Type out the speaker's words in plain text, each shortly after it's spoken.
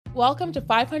Welcome to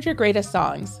 500 Greatest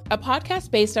Songs, a podcast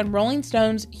based on Rolling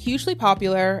Stone's hugely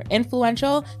popular,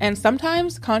 influential, and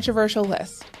sometimes controversial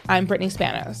list. I'm Brittany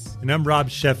Spanos. And I'm Rob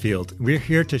Sheffield. We're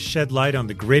here to shed light on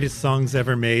the greatest songs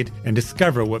ever made and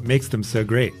discover what makes them so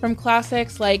great. From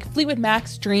classics like Fleetwood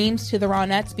Mac's Dreams to the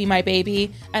Ronettes' Be My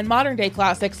Baby, and modern-day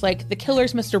classics like The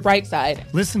Killers' Mr.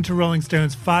 Brightside. Listen to Rolling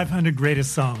Stone's 500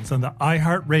 Greatest Songs on the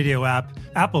iHeartRadio app,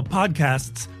 Apple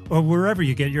Podcasts, or wherever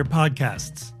you get your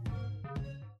podcasts.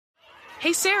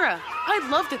 Hey Sarah, I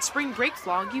love that spring break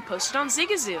vlog you posted on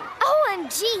Zigazoo.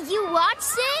 OMG, you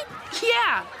watched it?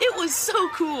 Yeah, it was so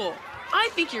cool. I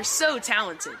think you're so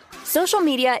talented. Social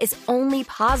media is only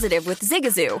positive with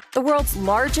Zigazoo, the world's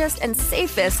largest and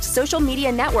safest social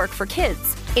media network for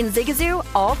kids. In Zigazoo,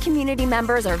 all community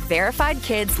members are verified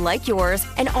kids like yours,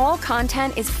 and all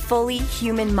content is fully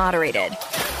human moderated.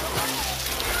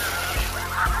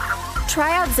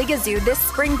 Try out Zigazoo this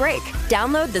spring break.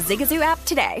 Download the Zigazoo app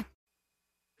today.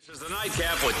 This is the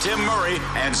Nightcap with Tim Murray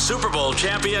and Super Bowl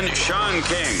champion Sean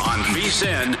King on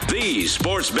VSiN, the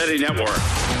Sports Betting Network.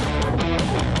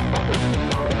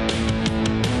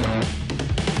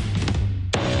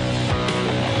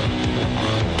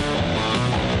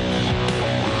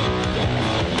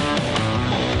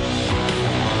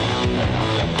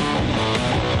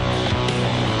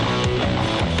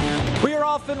 We are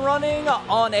off and running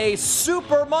on a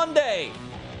Super Monday.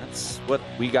 That's what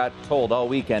we got told all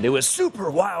weekend. It was Super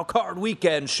Wild Card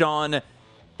Weekend, Sean.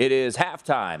 It is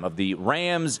halftime of the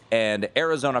Rams and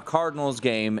Arizona Cardinals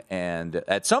game, and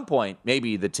at some point,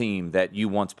 maybe the team that you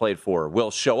once played for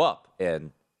will show up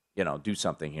and, do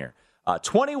something here.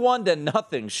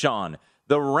 21-0, Sean.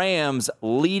 The Rams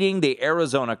leading the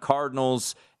Arizona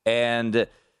Cardinals, and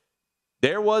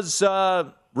there was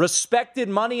respected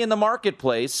money in the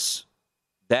marketplace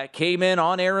that came in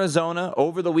on Arizona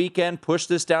over the weekend, pushed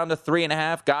this down to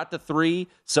 3.5, got to 3,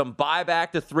 some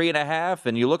buyback to 3.5,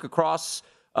 and you look across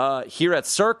here at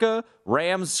Circa,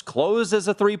 Rams closed as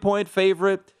a 3-point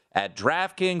favorite. At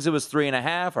DraftKings, it was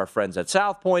 3.5. Our friends at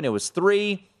South Point, it was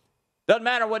 3. Doesn't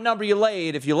matter what number you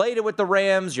laid. If you laid it with the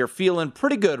Rams, you're feeling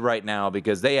pretty good right now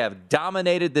because they have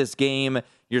dominated this game.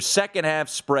 Your second half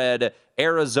spread,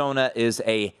 Arizona is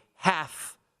a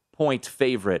half-point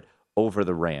favorite over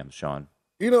the Rams, Sean.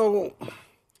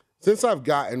 Since I've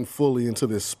gotten fully into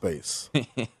this space,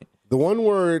 the one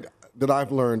word that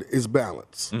I've learned is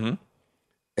balance. Mm-hmm.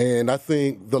 And I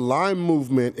think the line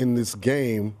movement in this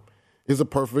game is a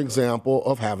perfect example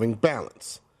of having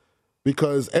balance.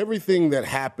 Because everything that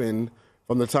happened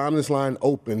from the time this line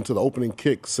opened to the opening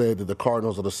kick said that the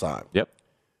Cardinals are the side. Yep.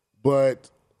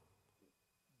 But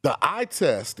the eye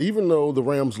test, even though the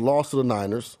Rams lost to the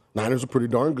Niners are pretty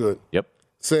darn good, Yep.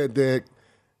 said that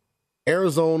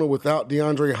Arizona without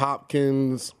DeAndre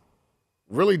Hopkins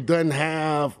really doesn't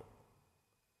have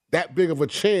that big of a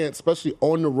chance, especially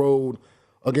on the road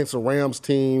against a Rams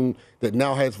team that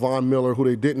now has Von Miller, who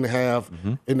they didn't have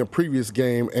in the previous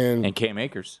game. And Cam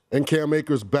Akers. And Cam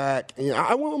Akers back. And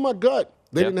I went with my gut.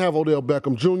 They didn't have Odell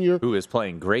Beckham Jr. Who is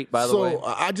playing great, by the way. So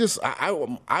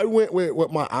I went with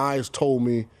what my eyes told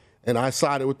me, and I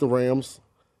sided with the Rams.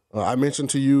 I mentioned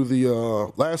to you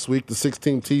the last week, the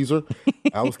 16 teaser.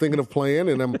 I was thinking of playing,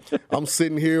 and I'm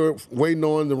sitting here waiting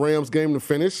on the Rams game to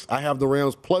finish. I have the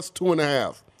Rams plus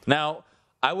 2.5. Now,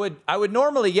 I would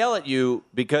normally yell at you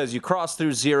because you crossed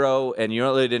through 0, and you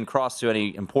really didn't cross through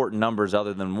any important numbers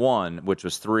other than 1, which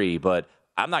was 3. But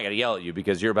I'm not going to yell at you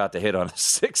because you're about to hit on a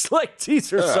 6-leg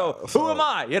teaser. Yeah, so who am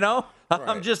I?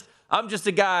 Right. I'm just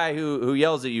a guy who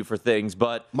yells at you for things,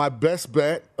 but my best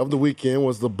bet of the weekend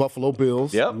was the Buffalo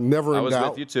Bills. Yep, never in doubt. I was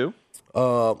with you too.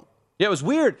 Yeah, it was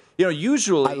weird.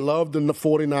 Usually I loved the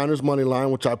 49ers money line,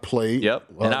 which I played. Yep,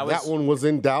 and that one was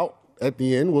in doubt at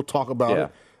the end. We'll talk about it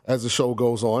as the show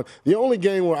goes on. The only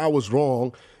game where I was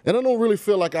wrong, and I don't really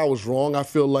feel like I was wrong. I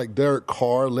feel like Derek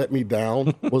Carr let me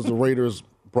down. Was the Bengals.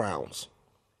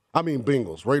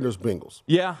 Raiders, Bengals.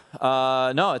 Yeah.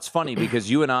 No, it's funny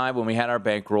because you and I, when we had our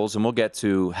bankrolls, and we'll get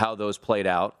to how those played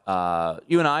out,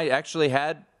 you and I actually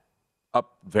had a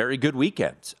very good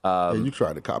weekend. You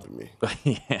tried to copy me.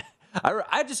 Yeah.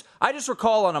 I just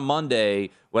recall on a Monday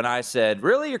when I said,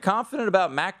 really, you're confident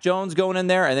about Mac Jones going in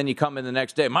there? And then you come in the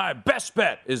next day, my best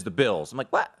bet is the Bills. I'm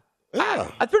like, what? Yeah.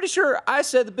 I'm pretty sure I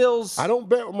said the Bills. I don't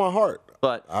bet with my heart.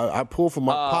 But I pull from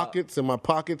my pockets and my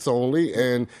pockets only.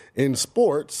 And in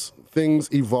sports,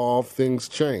 things evolve, things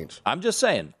change. I'm just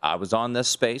saying, I was on this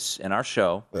space in our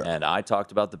show, and I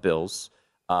talked about the Bills.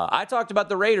 I talked about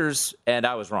the Raiders, and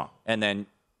I was wrong. And then,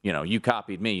 you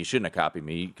copied me. You shouldn't have copied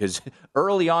me because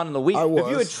early on in the week, if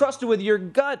you had trusted with your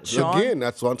gut, Sean. Again,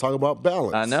 that's what I'm talking about,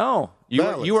 balance. I know.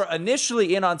 You were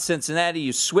initially in on Cincinnati.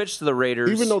 You switched to the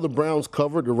Raiders. Even though the Browns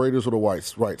covered, the Raiders were the right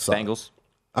side. Bengals?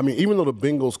 I mean, even though the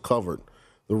Bengals covered,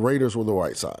 the Raiders were the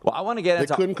right side. Well, I want to get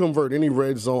into... They couldn't convert any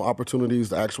red zone opportunities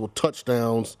to actual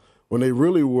touchdowns when they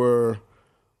really were,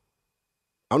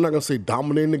 I'm not going to say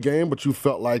dominating the game, but you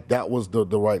felt like that was the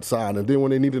right side. And then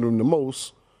when they needed them the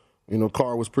most,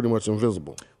 Carr was pretty much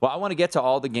invisible. Well, I want to get to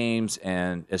all the games,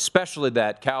 and especially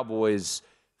that Cowboys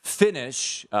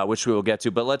finish, which we will get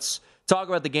to. But let's talk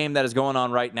about the game that is going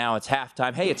on right now. It's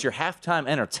halftime. Hey, it's your halftime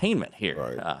entertainment here.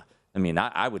 Right.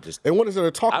 I would just... And what is there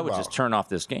to talk about? I would just turn off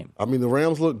this game. I mean, the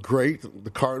Rams look great. The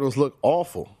Cardinals look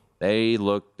awful.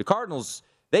 The Cardinals,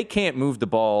 they can't move the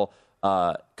ball.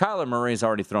 Kyler Murray's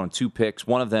already thrown 2 picks.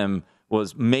 One of them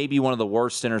was maybe one of the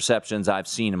worst interceptions I've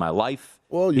seen in my life.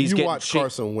 Well, you watch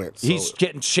Carson Wentz. He's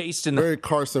getting chased in the... Very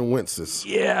Carson Wentz's.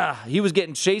 Yeah, he was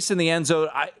getting chased in the end zone.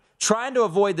 Trying to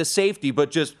avoid the safety,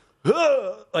 but just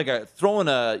throwing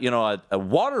a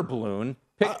water balloon,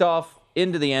 picked off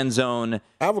into the end zone.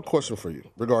 I have a question for you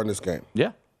regarding this game.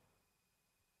 Yeah.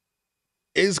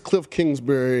 Is Cliff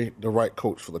Kingsbury the right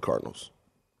coach for the Cardinals?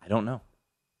 I don't know.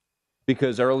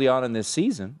 Because early on in this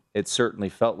season, it certainly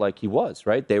felt like he was,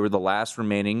 right? They were the last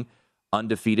remaining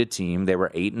undefeated team. They were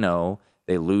 8-0.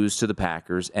 They lose to the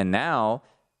Packers. And now,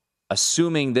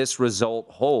 assuming this result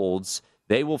holds,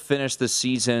 they will finish the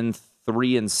season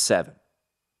 3-7.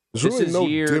 There's really no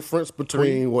difference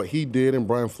between what he did and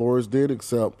Brian Flores did,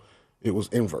 except it was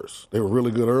inverse. They were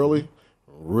really good early,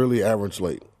 really average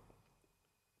late.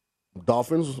 The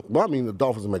Dolphins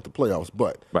make the playoffs,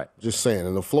 but just saying,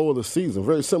 in the flow of the season,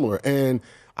 very similar. And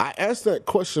I asked that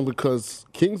question because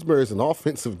Kingsbury is an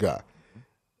offensive guy,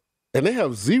 and they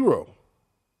have 0.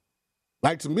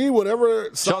 Like, to me,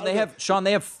 whatever side they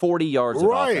have 40 yards of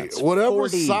offense. Whatever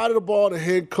 40. side of the ball the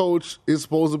head coach is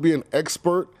supposed to be an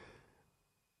expert,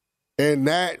 and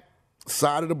that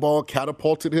side of the ball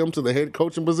catapulted him to the head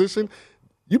coaching position,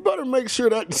 you better make sure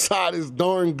that side is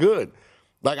darn good.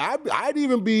 Like, I'd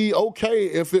even be okay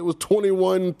if it was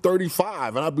 21-35,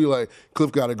 and I'd be like,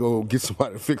 Cliff got to go get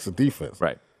somebody to fix the defense.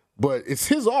 Right. But it's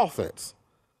his offense,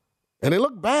 and they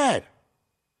look bad.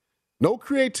 No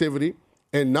creativity,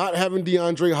 and not having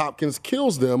DeAndre Hopkins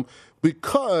kills them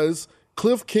because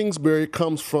Cliff Kingsbury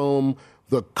comes from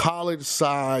the college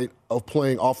side of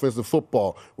playing offensive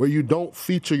football where you don't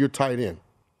feature your tight end.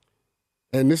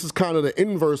 And this is kind of the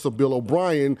inverse of Bill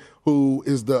O'Brien, who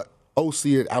is the OC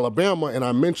at Alabama, and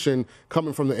I mentioned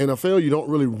coming from the NFL, you don't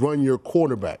really run your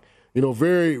quarterback.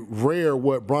 Very rare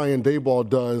what Brian Daboll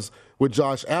does with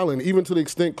Josh Allen, even to the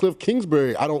extent Cliff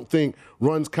Kingsbury, I don't think,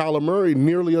 runs Kyler Murray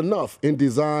nearly enough in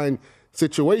design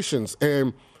situations.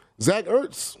 And Zach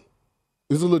Ertz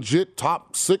is a legit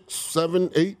top 6, 7,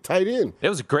 8 tight end. It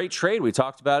was a great trade. We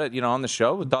talked about it, on the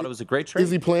show. We thought it was a great trade.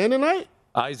 Is he playing tonight?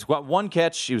 He's got 1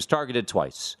 catch. He was targeted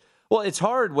twice. Well, it's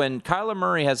hard when Kyler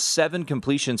Murray has 7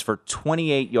 completions for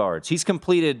 28 yards. He's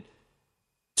completed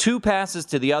 2 passes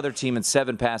to the other team and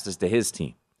 7 passes to his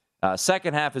team.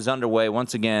 Second half is underway.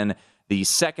 Once again, the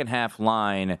second half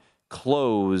line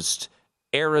closed.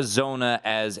 Arizona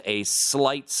as a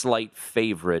slight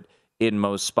favorite in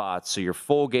most spots. So your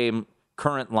full game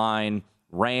current line,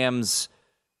 Rams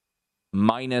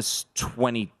minus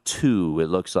 22, it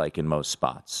looks like, in most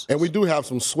spots. And we do have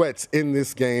some sweats in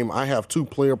this game. I have 2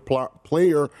 player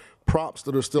props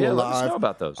that are still alive. Let us know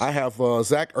about those. I have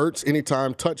Zach Ertz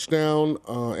anytime touchdown,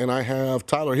 and I have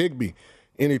Tyler Higbee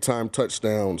anytime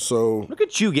touchdown. So look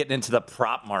at you getting into the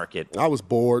prop market. I was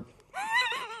bored.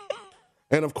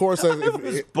 And, of course,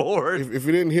 if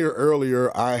you didn't hear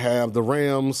earlier, I have the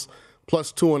Rams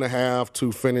plus 2.5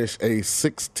 to finish a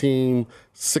 6-team,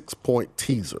 6-point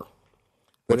teaser.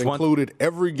 That included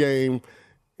every game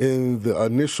in the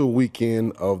initial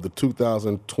weekend of the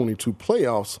 2022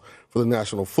 playoffs for the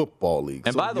National Football League.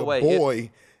 And so by the way,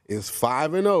 boy is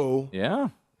 5-0. Yeah.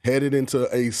 Headed into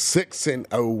a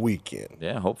 6-0 weekend.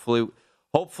 Yeah, hopefully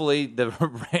the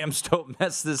Rams don't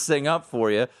mess this thing up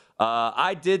for you.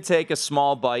 I did take a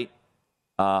small bite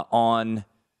on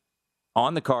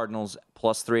the Cardinals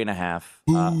plus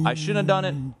 3.5. I shouldn't have done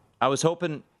it. I was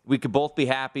hoping we could both be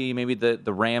happy. Maybe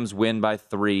the Rams win by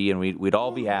 3, and we'd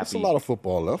all be happy. That's a lot of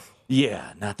football left.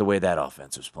 Yeah, not the way that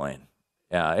offense was playing.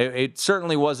 Yeah, it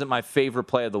certainly wasn't my favorite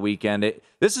play of the weekend.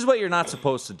 This is what you're not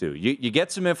supposed to do. You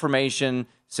get some information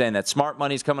saying that smart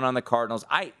money's coming on the Cardinals.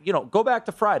 Go back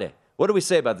to Friday. What do we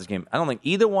say about this game? I don't think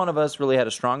either one of us really had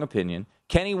a strong opinion.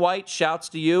 Kenny White, shouts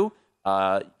to you.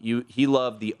 He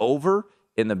loved the over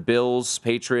in the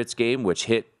Bills-Patriots game, which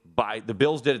hit by the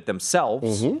Bills did it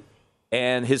themselves. Mm-hmm.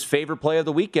 And his favorite play of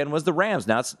the weekend was the Rams.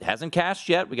 Now, it hasn't cashed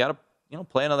yet. We got to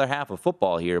play another half of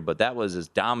football here, but that was as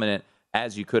dominant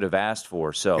as you could have asked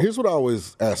for. So here's what I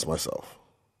always ask myself.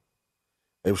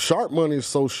 If sharp money is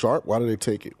so sharp, why do they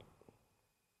take it?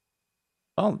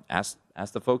 Oh, ask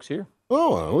the folks here.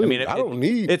 Oh, I mean, I don't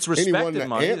need anyone to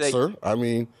money. Answer. I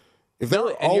mean, if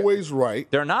they're always right.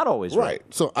 They're not always right.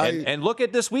 So and look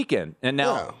at this weekend. And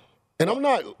now. Yeah. And I'm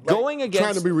not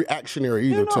trying to be reactionary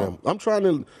either, Tim. I'm trying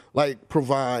to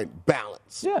provide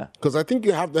balance. Yeah. Because I think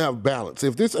you have to have balance.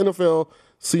 If this NFL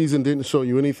season didn't show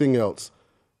you anything else,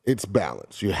 it's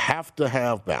balance. You have to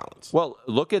have balance. Well,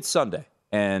 look at Sunday.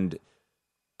 And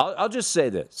I'll just say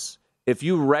this. If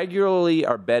you regularly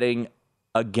are betting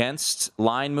against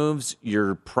line moves,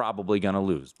 you're probably going to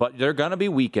lose. But there are going to be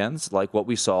weekends like what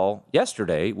we saw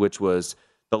yesterday, which was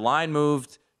the line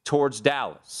moved towards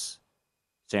Dallas.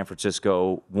 San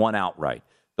Francisco won outright.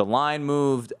 The line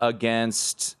moved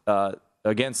against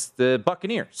the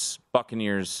Buccaneers.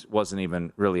 Buccaneers wasn't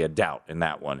even really a doubt in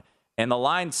that one. And the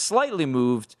line slightly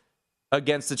moved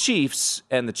against the Chiefs,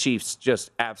 and the Chiefs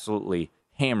just absolutely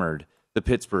hammered the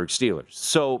Pittsburgh Steelers.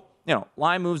 So,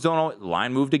 line moves don't always.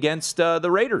 Line moved against the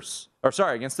Raiders.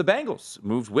 Against the Bengals.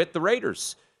 Moved with the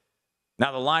Raiders.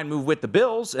 Now the line moved with the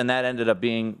Bills, and that ended up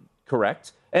being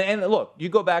correct. And look, you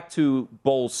go back to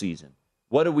bowl season.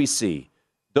 What do we see?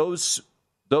 Those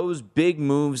big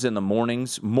moves in the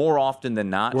mornings, more often than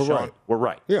not, Sean, were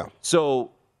right. Yeah.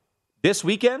 So this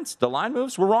weekend, the line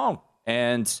moves were wrong.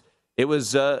 And it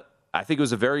was, I think it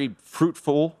was a very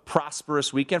fruitful,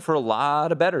 prosperous weekend for a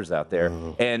lot of bettors out there.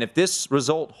 Mm-hmm. And if this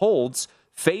result holds,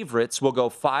 favorites will go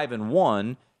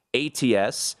 5-1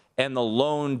 ATS. And the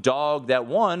lone dog that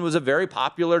won was a very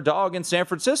popular dog in San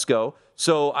Francisco.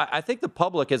 So I think the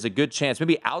public has a good chance,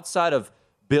 maybe outside of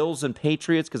Bills and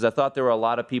Patriots, because I thought there were a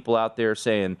lot of people out there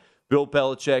saying, Bill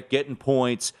Belichick getting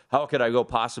points. How could I go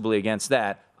possibly against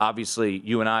that? Obviously,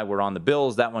 you and I were on the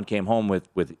Bills. That one came home with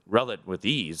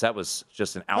ease. That was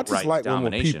just an outright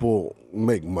domination. I just like when people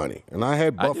make money. And I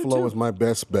had Buffalo as my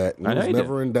best bet. And it was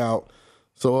never in doubt.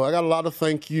 So I got a lot of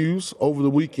thank yous over the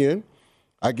weekend.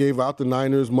 I gave out the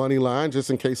Niners money line just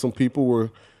in case some people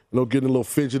were getting a little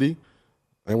fidgety.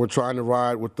 And we're trying to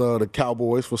ride with the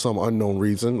Cowboys for some unknown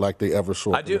reason, like they ever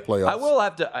show up in the playoffs. I will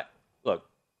have to look.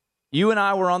 You and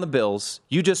I were on the Bills.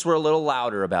 You just were a little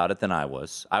louder about it than I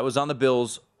was. I was on the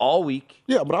Bills all week.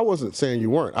 Yeah, but I wasn't saying you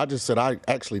weren't. I just said I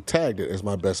actually tagged it as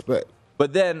my best bet.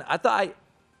 But then I thought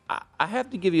I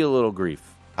have to give you a little grief.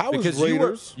 I was because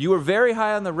Raiders. You were very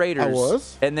high on the Raiders. I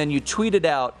was. And then you tweeted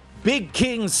out, Big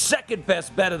King's second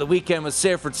best bet of the weekend was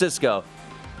San Francisco.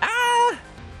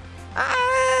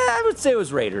 I would say it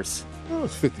was Raiders. It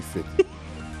was 50-50.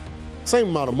 Same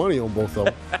amount of money on both of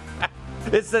them.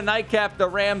 It's the nightcap. The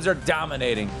Rams are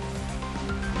dominating.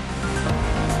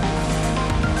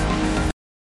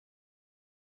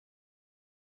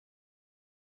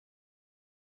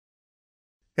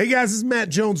 Hey guys, this is Matt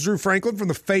Jones, Drew Franklin from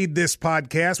the Fade This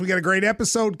podcast. We got a great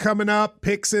episode coming up.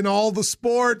 Picks in all the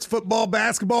sports, football,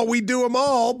 basketball, we do them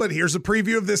all. But here's a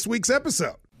preview of this week's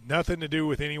episode. Nothing to do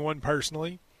with anyone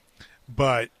personally,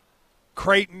 but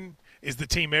Creighton is the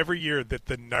team every year that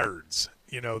the nerds,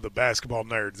 the basketball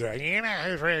nerds, they're like,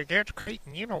 who's really good at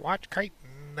Creighton? Watch Creighton.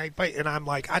 They play. And I'm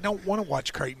like, I don't want to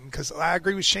watch Creighton because I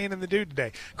agree with Shannon the dude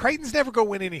today. Creighton's never going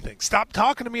to win anything. Stop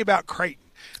talking to me about Creighton.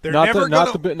 They're not never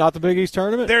not the Big East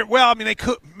tournament. They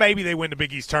could maybe they win the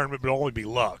Big East tournament, but it'll only be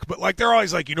luck. But they're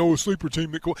always like, a sleeper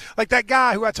team. Like that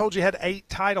guy who I told you had 8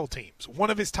 title teams.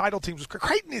 One of his title teams was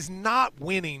Creighton is not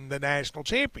winning the national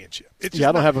championship. I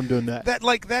don't have them doing that.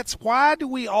 That's why do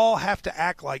we all have to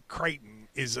act like Creighton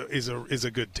is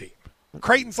a good team?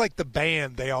 Creighton's like the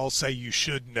band they all say you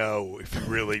should know if you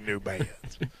really knew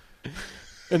bands.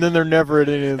 And then they're never at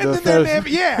any of those.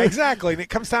 Yeah, exactly. And it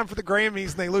comes time for the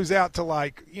Grammys, and they lose out to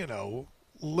Lil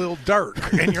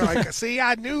Durk, and you're like, "See,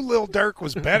 I knew Lil Durk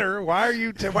was better. Why are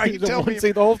you telling me?"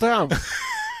 The whole time.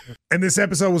 And this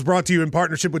episode was brought to you in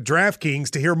partnership with DraftKings.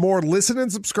 To hear more, listen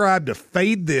and subscribe to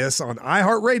Fade This on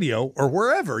iHeartRadio or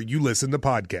wherever you listen to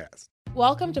podcasts.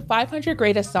 Welcome to 500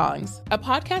 Greatest Songs, a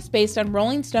podcast based on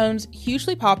Rolling Stone's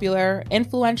hugely popular,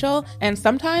 influential, and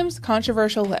sometimes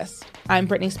controversial list. I'm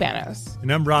Brittany Spanos.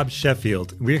 And I'm Rob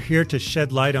Sheffield. We're here to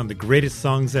shed light on the greatest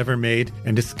songs ever made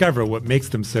and discover what makes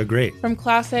them so great. From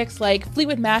classics like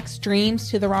Fleetwood Mac's Dreams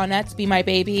to the Ronettes' Be My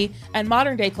Baby, and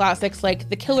modern-day classics like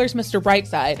The Killers' Mr.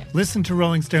 Brightside. Listen to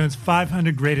Rolling Stone's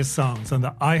 500 Greatest Songs on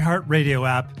the iHeartRadio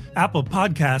app, Apple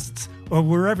Podcasts, or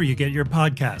wherever you get your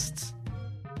podcasts.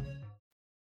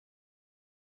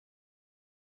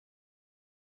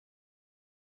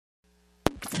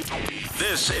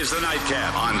 This is the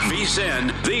Nightcap on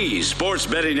VSiN, the Sports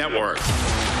Betting Network.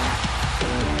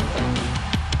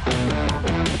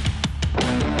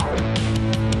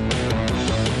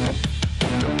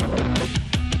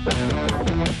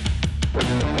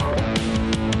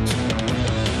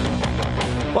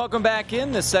 Welcome back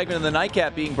in. This segment of the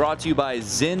Nightcap being brought to you by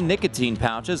Zyn Nicotine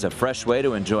Pouches, a fresh way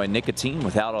to enjoy nicotine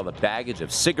without all the baggage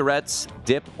of cigarettes,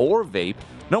 dip, or vape.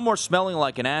 No more smelling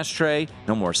like an ashtray,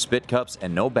 no more spit cups,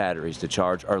 and no batteries to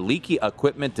charge or leaky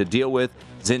equipment to deal with.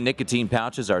 Zyn Nicotine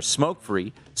Pouches are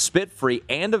smoke-free, spit-free,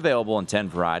 and available in 10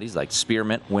 varieties like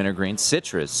spearmint, wintergreen,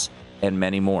 citrus, and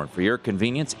many more. And for your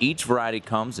convenience, each variety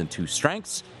comes in 2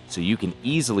 strengths, so you can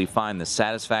easily find the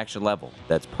satisfaction level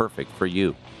that's perfect for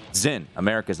you. Zyn,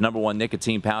 America's #1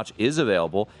 nicotine pouch, is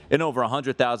available in over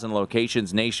 100,000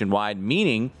 locations nationwide,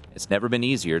 meaning it's never been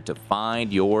easier to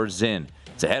find your Zyn.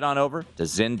 So head on over to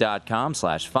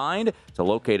zyn.com/find to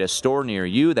locate a store near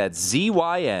you. That's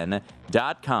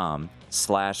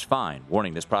zyn.com/find.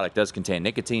 Warning, this product does contain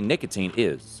nicotine. Nicotine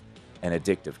is an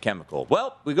addictive chemical.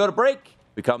 Well, we go to break,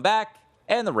 we come back,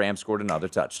 and the Rams scored another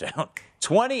touchdown.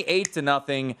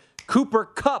 28-0. Cooper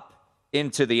Kupp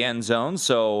into the end zone.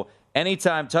 So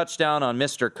anytime touchdown on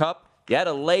Mr. Kupp, you had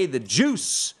to lay the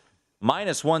juice.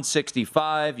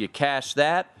 -165. You cash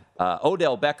that.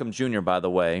 Odell Beckham Jr., by the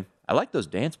way. I like those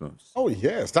dance moves. Oh,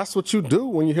 yes. That's what you do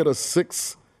when you hit a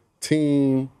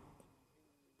 6-team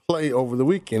play over the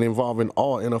weekend involving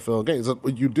all NFL games. That's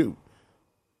what you do.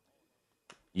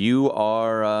 You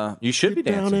are, you should be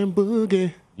dancing. Down and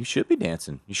boogie. You should be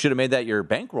dancing. You should have made that your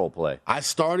bankroll play. I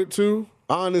started to.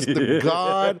 Honest to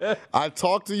God. I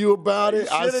talked to you about it.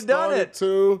 You should have done it.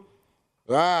 To.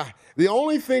 The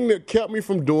only thing that kept me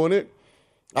from doing it,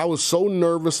 I was so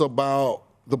nervous about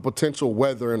the potential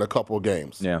weather in a couple of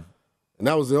games. Yeah. And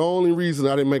that was the only reason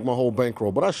I didn't make my whole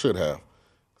bankroll, but I should have.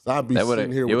 Because I'd be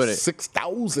sitting here with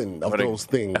 6,000 of those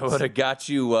things. I would have got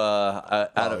you out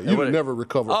of you'd have never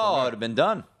recovered. I would have been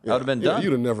done. Yeah. I would have been done.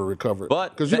 You'd have never recovered.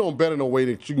 Because you don't bet in a way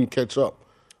that you can catch up.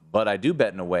 But I do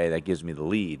bet in a way that gives me the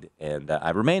lead, and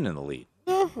I remain in the lead.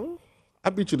 I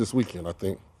beat you this weekend, I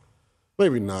think.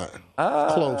 Maybe not.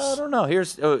 Close. I don't know.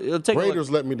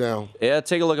 Raiders let me down. Yeah,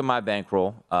 take a look at my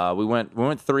bankroll. We went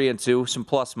 3-2, some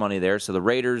plus money there. So the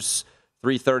Raiders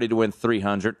 330 to win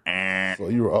 300. So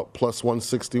you were up plus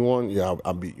 161. Yeah,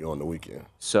 I beat you on the weekend.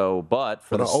 So, but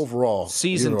for the overall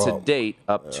season to date,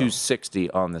 up 260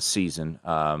 on the season.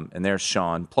 And there's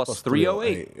Sean plus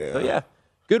 308. Yeah. So yeah.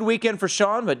 Good weekend for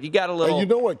Sean, but you got a little. And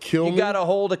you know what killed me? You got a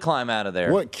hole to climb out of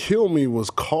there. What killed me was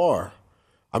Carr.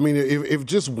 I mean, if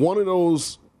just one of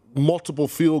those multiple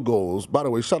field goals, by the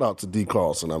way, shout out to D.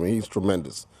 Carlson. I mean, he's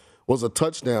tremendous, was a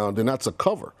touchdown, then that's a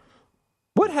cover.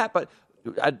 What happened?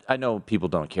 I know people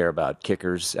don't care about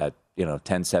kickers at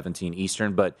 10-17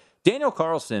 Eastern, but Daniel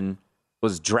Carlson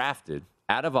was drafted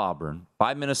out of Auburn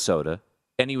by Minnesota,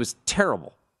 and he was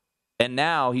terrible. And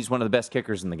now he's one of the best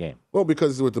kickers in the game. Well,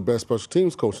 because he's with the best special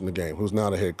teams coach in the game, who's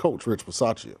now the head coach, Rich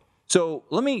Bisaccia. So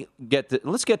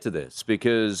let's get to this,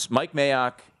 because Mike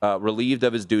Mayock relieved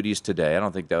of his duties today. I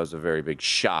don't think that was a very big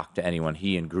shock to anyone.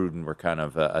 He and Gruden were kind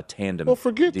of a tandem. Well,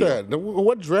 forget deal. that.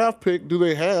 What draft pick do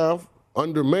they have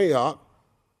under Mayock,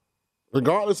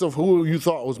 regardless of who you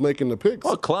thought was making the picks?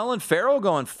 Well, Clelin Ferrell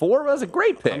going 4 was a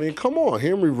great pick. I mean, come on.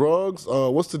 Henry Ruggs.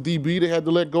 What's the DB they had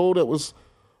to let go that was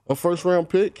a first-round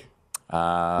pick?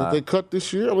 Did they cut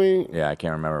this year? I mean, yeah, I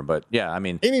can't remember, but yeah, I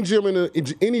mean, any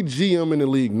GM in the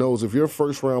league knows if you're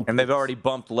first round, and they've already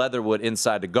bumped Leatherwood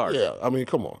inside the guard. Yeah, I mean,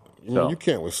 come on, you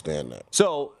can't withstand that.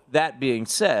 So that being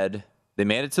said, they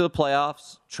made it to the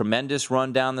playoffs. Tremendous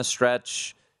run down the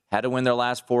stretch. Had to win their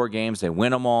last 4 games. They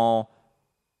win them all,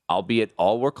 albeit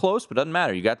all were close, but doesn't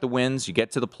matter. You got the wins. You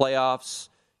get to the playoffs.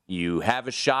 You have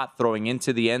a shot throwing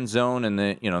into the end zone in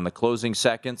the closing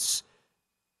seconds.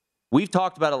 We've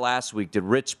talked about it last week. Did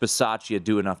Rich Bisaccia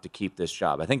do enough to keep this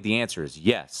job? I think the answer is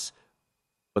yes.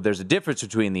 But there's a difference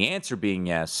between the answer being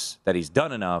yes, that he's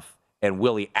done enough, and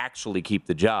will he actually keep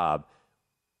the job?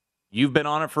 You've been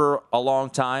on it for a long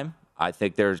time. I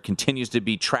think there continues to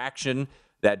be traction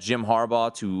that Jim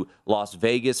Harbaugh to Las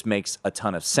Vegas makes a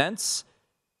ton of sense.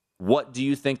 What do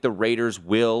you think the Raiders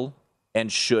will and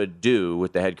should do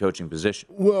with the head coaching position?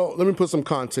 Well, let me put some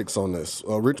context on this.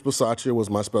 Rich Bisaccia was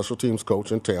my special teams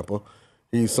coach in Tampa.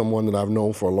 He's someone that I've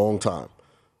known for a long time.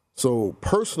 So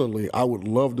personally, I would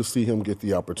love to see him get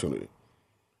the opportunity.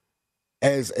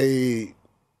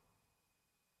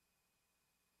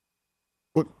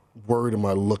 What word am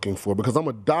I looking for? Because I'm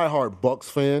a diehard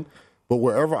Bucs fan, but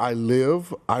wherever I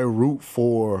live, I root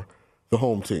for the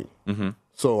home team. Mm-hmm.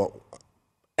 So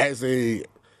as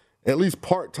at least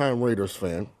part-time Raiders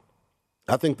fan,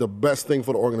 I think the best thing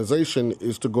for the organization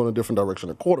is to go in a different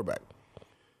direction at quarterback.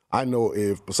 I know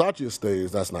if Bisaccia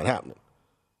stays, that's not happening.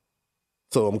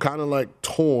 So I'm kind of like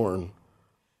torn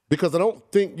because I don't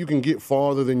think you can get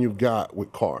farther than you got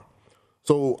with Carr.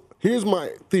 So here's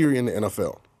my theory in the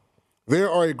NFL. there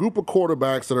are a group of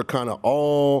quarterbacks that are kind of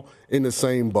all in the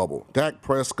same bubble. Dak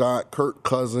Prescott, Kirk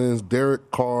Cousins, Derek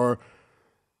Carr.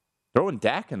 Throwing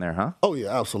Dak in there, huh? Oh,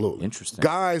 yeah, absolutely. Interesting.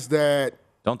 Guys that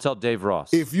don't tell Dave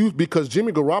Ross. Because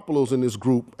Jimmy Garoppolo's in this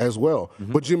group as well,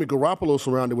 but Jimmy Garoppolo's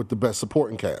surrounded with the best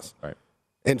supporting cast. Right.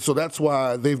 And so that's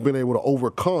why they've been able to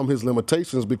overcome his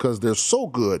limitations because they're so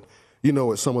good,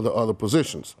 at some of the other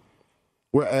positions.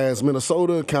 Whereas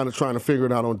Minnesota kind of trying to figure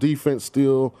it out on defense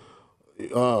still.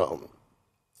 Carr,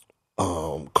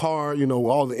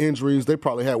 all the injuries, they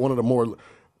probably had one of the more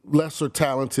lesser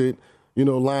talented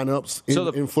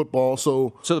lineups in football.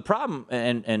 So the problem,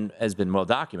 and has been well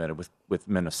documented with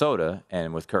Minnesota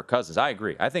and with Kirk Cousins, I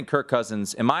agree. I think Kirk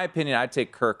Cousins, in my opinion, I'd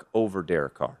take Kirk over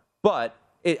Derek Carr. But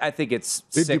I think it's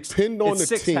depends on the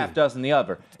six, team. Half dozen the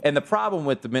other. And the problem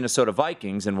with the Minnesota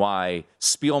Vikings and why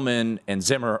Spielman and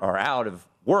Zimmer are out of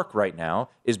work right now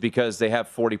is because they have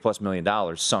 $40+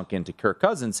 million sunk into Kirk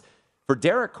Cousins. For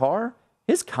Derek Carr,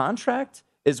 his contract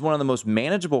is one of the most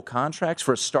manageable contracts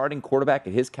for a starting quarterback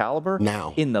at his caliber.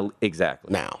 Now.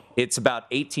 Exactly. Now. It's about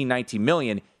 18, 19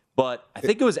 million, but I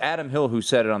think it was Adam Hill who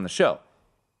said it on the show.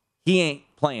 He ain't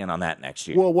playing on that next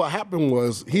year. Well, what happened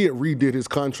was he had redid his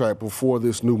contract before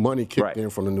this new money kicked in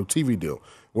from the new TV deal,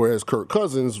 whereas Kirk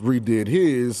Cousins redid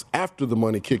his after the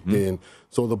money kicked in.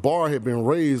 So the bar had been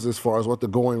raised as far as what the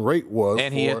going rate was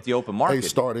and for he hit the open market. A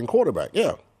starting quarterback.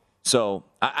 Yeah. So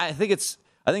I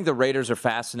think the Raiders are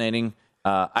fascinating.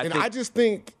 I just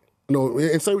think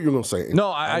and say what you're going to say.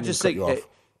 No, I just think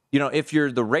if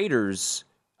you're the Raiders,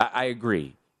 I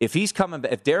agree.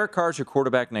 If Derek Carr's your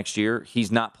quarterback next year,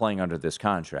 he's not playing under this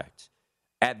contract.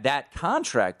 At that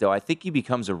contract, though, I think he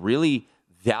becomes a really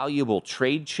valuable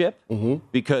trade chip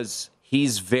because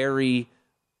he's very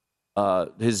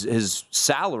his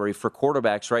salary for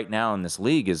quarterbacks right now in this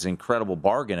league is an incredible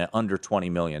bargain at under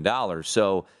 $20 million.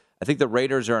 So I think the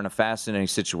Raiders are in a fascinating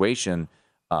situation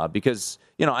because,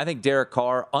 I think Derek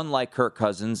Carr, unlike Kirk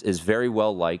Cousins, is very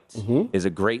well liked, is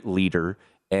a great leader,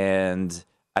 and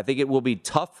I think it will be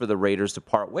tough for the Raiders to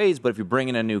part ways, but if you bring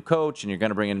in a new coach and you're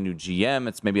going to bring in a new GM,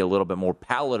 it's maybe a little bit more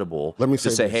palatable to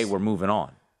say, hey, we're moving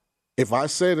on. If I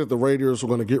said that the Raiders were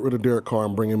going to get rid of Derek Carr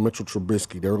and bring in Mitchell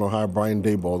Trubisky, they were going to hire Brian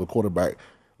Daboll, the quarterback,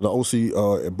 the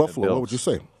OC at Buffalo, what would you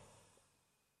say?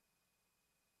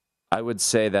 I would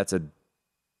say that's at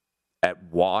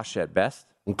wash at best.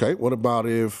 Okay. What about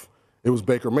if it was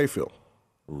Baker Mayfield?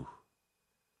 Ooh.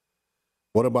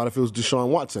 What about if it was Deshaun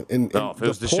Watson? If it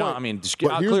was Deshaun,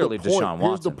 clearly Deshaun Watson.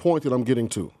 Here's the point that I'm getting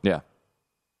to. Yeah.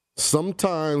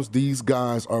 Sometimes these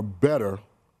guys are better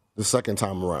the second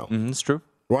time around. It's true.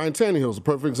 Ryan Tannehill is a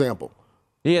perfect example.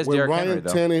 He has Derrick Henry,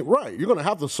 though. Right. You're going to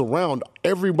have to surround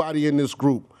everybody in this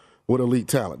group with elite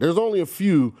talent. There's only a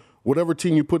few. Whatever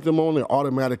team you put them on, they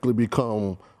automatically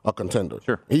become a contender.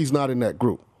 Sure. He's not in that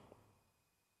group.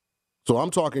 So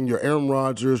I'm talking your Aaron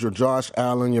Rodgers, your Josh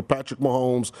Allen, your Patrick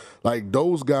Mahomes, like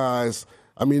those guys.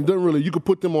 I mean, it doesn't really. You could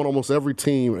put them on almost every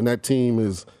team, and that team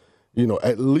is,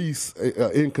 at least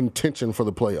in contention for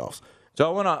the playoffs.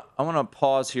 So I wanna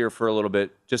pause here for a little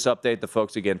bit. Just update the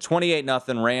folks again.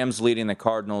 28-0 Rams leading the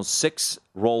Cardinals. 6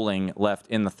 rolling left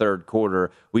in the third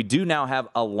quarter. We do now have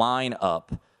a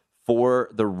lineup for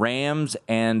the Rams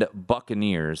and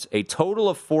Buccaneers. A total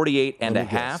of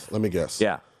 48.5. Let me guess.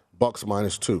 Yeah. Bucks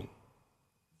 -2.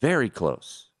 Very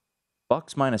close.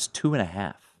 Bucks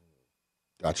 -2.5.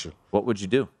 Gotcha. What would you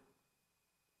do?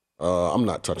 I'm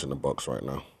not touching the Bucks right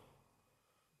now.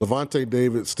 Levante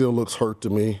David still looks hurt to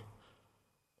me.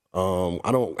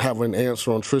 I don't have an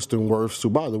answer on Tristan Wirfs, who,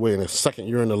 by the way, in his second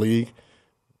year in the league,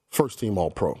 first-team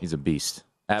All-Pro. He's a beast.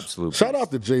 Absolute Shout beast.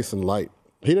 out to Jason Light.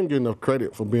 He didn't get enough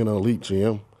credit for being an elite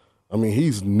GM. I mean,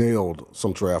 he's nailed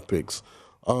some draft picks.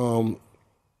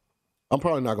 I'm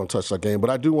probably not going to touch that game, but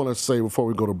I do want to say before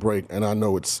we go to break, and I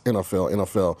know it's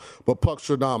NFL, but Puck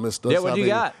Stradamus does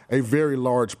have a very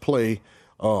large play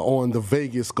on the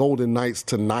Vegas Golden Knights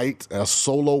tonight, a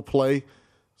solo play.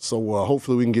 So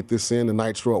hopefully we can get this in. The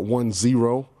Knights are up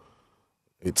 1-0.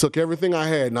 It took everything I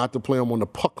had not to play them on the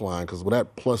puck line because with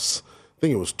that plus, I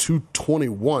think it was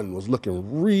 221, was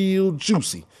looking real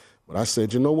juicy. But I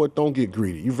said, you know what, don't get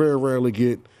greedy. You very rarely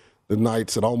get the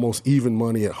Knights at almost even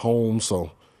money at home,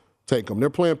 so take them. They're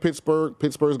playing Pittsburgh.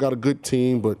 Pittsburgh's got a good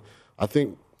team, but I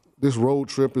think this road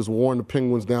trip is wearing the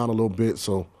Penguins down a little bit,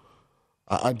 so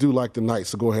I do like the Knights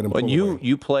to go ahead and pull away.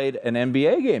 You played an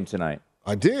NBA game tonight.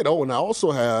 I did. Oh, and I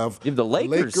also have the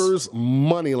Lakers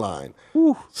money line.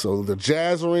 Whew. So the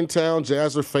Jazz are in town.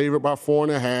 Jazz are favored by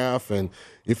 4.5. And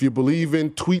if you believe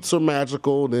in tweets are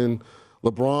magical, then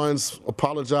LeBron's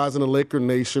apologizing to Laker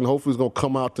Nation. Hopefully he's going to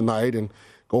come out tonight and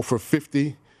go for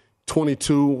 50,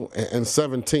 22 and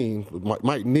 17.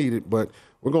 Might need it, but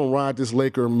we're going to ride this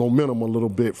Laker momentum a little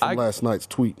bit from last night's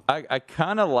tweet. I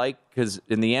kind of like, because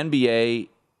in the NBA,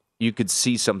 you could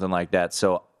see something like that.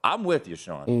 So I'm with you,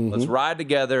 Sean. Mm-hmm. Let's ride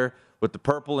together with the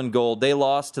purple and gold. They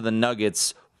lost to the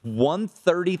Nuggets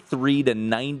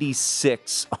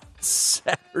 133-96 on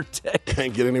Saturday.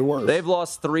 Can't get any worse. They've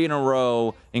lost 3 in a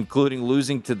row, including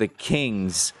losing to the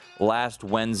Kings last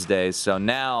Wednesday. So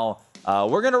now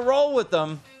we're going to roll with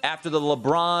them after the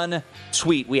LeBron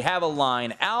tweet. We have a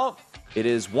line out. It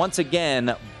is once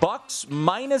again Bucks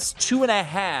minus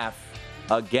 2.5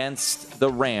 against the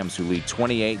Rams, who lead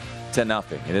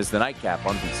 28-0. It is the Nightcap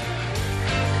on VSiN.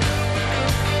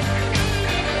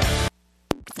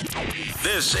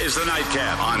 This is the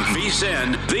Nightcap on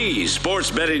VSiN, the Sports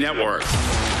Betting Network.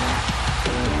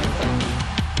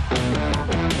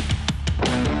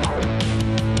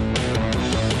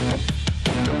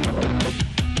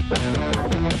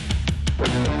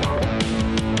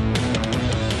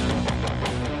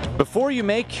 Before you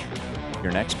make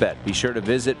your next bet, be sure to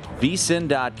visit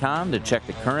vsin.com to check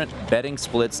the current betting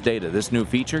splits data. This new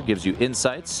feature gives you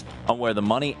insights on where the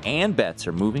money and bets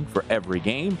are moving for every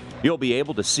game. You'll be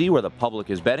able to see where the public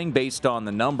is betting based on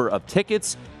the number of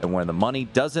tickets and where the money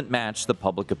doesn't match the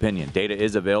public opinion. Data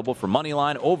is available for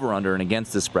moneyline, over, under, and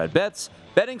against the spread bets.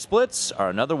 Betting splits are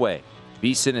another way.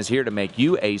 VSiN is here to make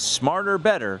you a smarter,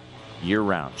 better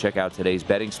year-round. Check out today's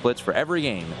betting splits for every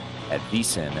game at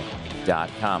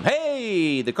vsin.com.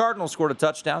 Hey, the Cardinals scored a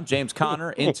touchdown. James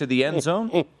Conner into the end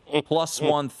zone. Plus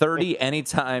 130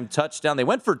 anytime touchdown. They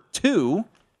went for 2,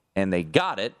 and they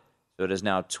got it. So it is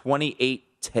now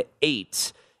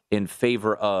 28-8 in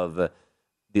favor of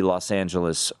the Los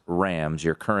Angeles Rams.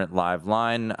 Your current live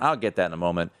line, I'll get that in a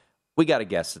moment. We got a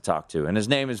guest to talk to, and his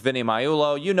name is Vinny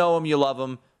Magliulo. You know him, you love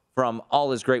him from all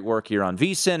his great work here on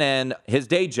VSiN and his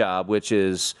day job, which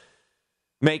is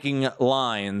making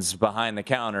lines behind the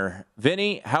counter.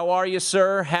 Vinny, how are you,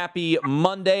 sir? Happy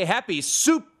Monday. Happy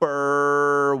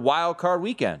Super Wild Card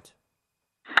Weekend.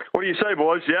 What do you say,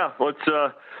 boys? Yeah, what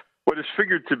is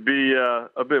figured to be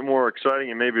a bit more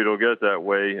exciting, and maybe it'll get that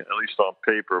way, at least on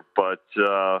paper, but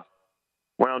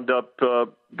wound up,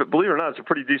 believe it or not, it's a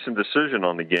pretty decent decision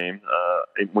on the game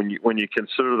when you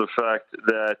consider the fact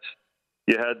that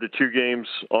you had the 2 games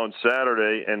on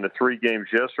Saturday and the 3 games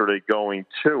yesterday going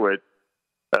to it.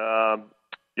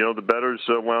 The bettors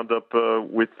wound up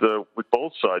with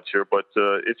both sides here, but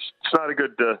it's not a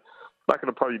good, not going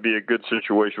to probably be a good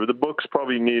situation. The books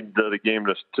probably need the game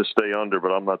to stay under,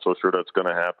 but I'm not so sure that's going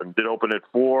to happen. Did open at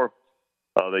 4.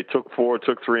 They took 4,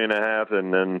 took 3.5,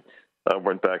 and then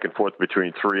went back and forth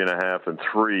between 3.5 and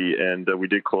 3, and we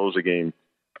did close the game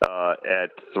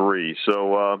at 3.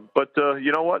 So, but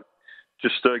you know what?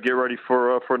 Just get ready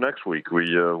for next week.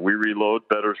 We reload,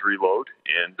 bettors reload,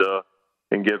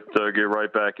 and get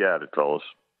right back at it, fellas.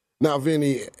 Now,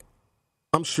 Vinny,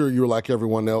 I'm sure you're like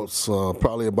everyone else,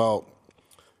 probably about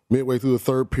midway through the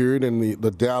third period in the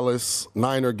Dallas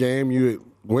Niner game. You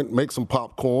went make some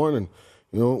popcorn and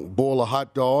boil a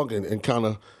hot dog and kind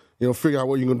of figure out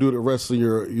what you're going to do the rest of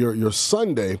your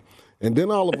Sunday. And then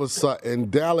all of a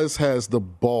sudden, Dallas has the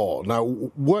ball. Now,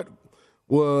 what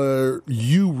were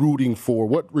you rooting for?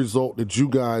 What result did you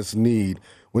guys need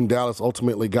when Dallas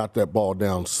ultimately got that ball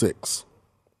down 6?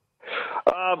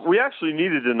 We actually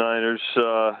needed the Niners,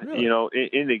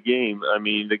 in the game. I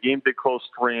mean, the game did close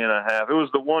 3.5. It was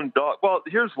the one dog. Well,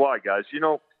 here's why, guys.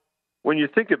 When you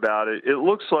think about it, it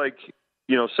looks like,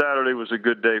 Saturday was a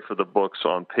good day for the books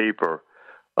on paper.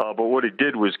 But what it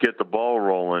did was get the ball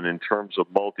rolling in terms of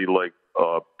multi-leg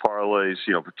parlays,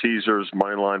 for teasers,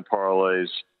 moneyline parlays.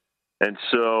 And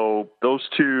so those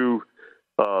two,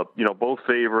 both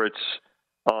favorites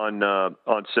on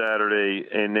Saturday,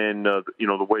 and then the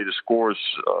way the scores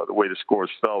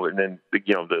fell, and then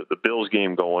the Bills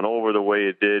game going over the way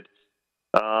it did.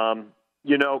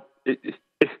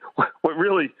 What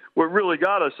really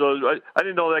got us. So I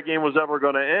didn't know that game was ever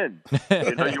going to end.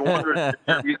 You wondered,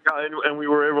 and we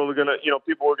were able to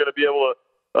people were going to be able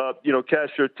to cash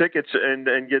their tickets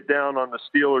and get down on the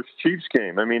Steelers-Chiefs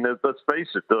game. I mean, let's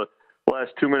face it, the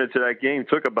last 2 minutes of that game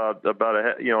took about a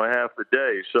half a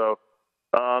day. So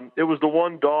it was the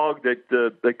one dog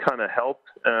that kind of helped.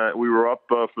 We were up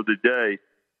for the day,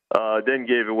 then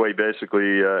gave away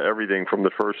basically everything from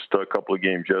the first couple of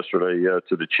games yesterday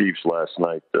to the Chiefs last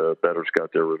night. Bettors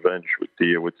got their revenge with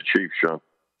the Chiefs, Sean.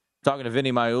 Talking to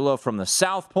Vinny Magliulo from the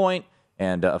South Point,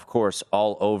 and of course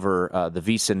all over the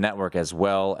VSiN network, as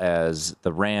well as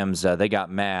the Rams. They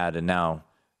got mad, and now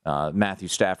Matthew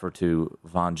Stafford to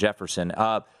Von Jefferson.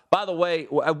 By the way,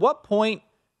 at what point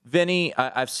Vinny,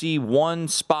 I see one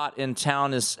spot in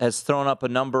town has thrown up a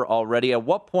number already. At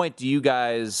what point do you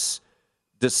guys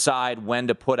decide when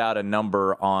to put out a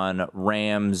number on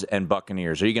Rams and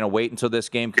Buccaneers? Are you going to wait until this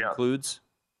game concludes?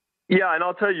 Yeah, and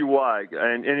I'll tell you why.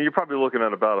 And you're probably looking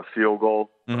at about a field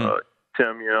goal, Tim.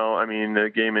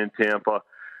 The game in Tampa.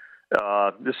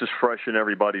 This is fresh in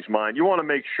everybody's mind. You want to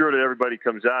make sure that everybody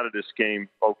comes out of this game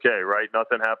okay, right?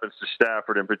 Nothing happens to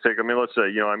Stafford in particular. I mean, let's say,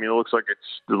 it looks like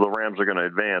the Rams are going to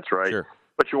advance, right? Sure.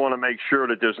 But you want to make sure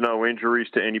that there's no injuries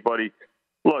to anybody.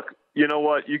 Look, you know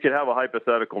what? You could have a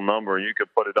hypothetical number and you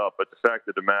could put it up, but the fact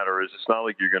of the matter is it's not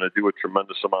like you're going to do a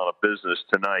tremendous amount of business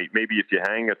tonight. Maybe if you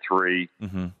hang a 3,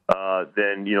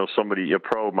 then, a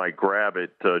pro might grab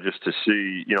it just to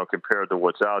see, compared to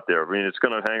what's out there. I mean, it's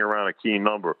going to hang around a key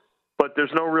number. But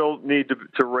there's no real need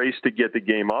to race to get the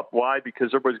game up. Why? Because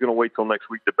everybody's going to wait till next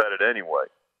week to bet it anyway.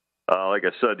 Like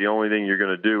I said, the only thing you're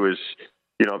going to do is,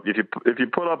 if you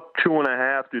put up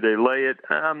 2.5, do they lay it?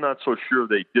 I'm not so sure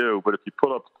they do. But if you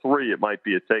put up 3, it might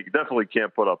be a take. You definitely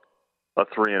can't put up a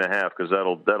 3.5 because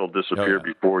that'll disappear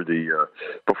before the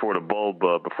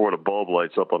bulb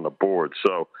lights up on the board.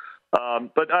 So,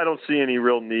 but I don't see any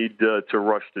real need to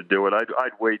rush to do it.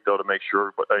 I'd wait though to make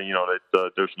sure,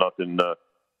 that there's nothing.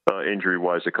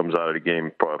 Injury-wise that comes out of the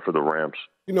game for the Rams.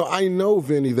 I know,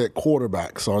 Vinny, that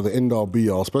quarterbacks are the end-all,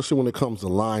 be-all, especially when it comes to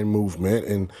line movement.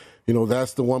 And,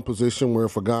 that's the one position where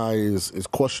if a guy is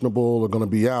questionable or going to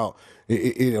be out,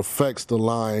 it affects the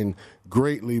line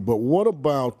greatly. But what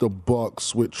about the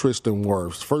Bucs with Tristan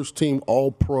Wirfs? First-team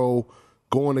All-Pro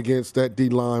going against that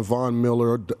D-line, Von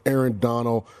Miller, Aaron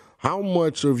Donald. How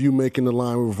much of you making the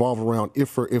line revolve around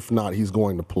if or if not he's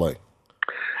going to play?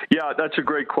 Yeah, that's a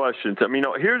great question. I mean,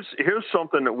 here's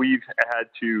something that we've had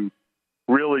to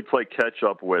really play catch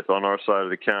up with on our side of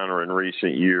the counter in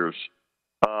recent years.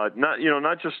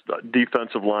 Not just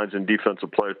defensive lines and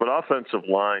defensive players, but offensive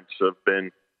lines have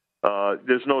been.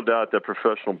 There's no doubt that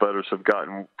professional bettors have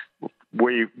gotten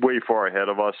way far ahead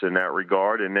of us in that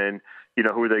regard. And then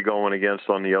who are they going against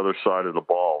on the other side of the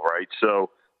ball, right? So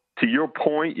to your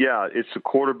point, yeah, it's the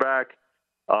quarterback.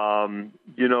 There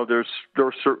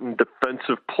are certain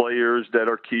defensive players that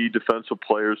are key defensive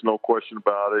players, no question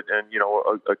about it. And,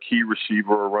 a key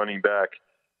receiver or running back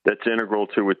that's integral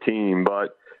to a team.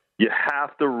 But you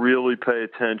have to really pay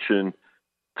attention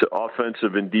to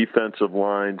offensive and defensive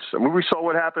lines. I mean, we saw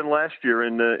what happened last year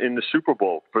in the Super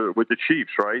Bowl with the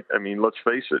Chiefs, right? I mean, let's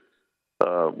face it.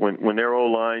 When their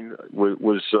O-line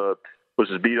was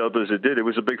as beat up as it did, it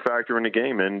was a big factor in the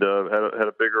game and had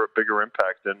a bigger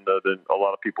impact than a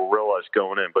lot of people realized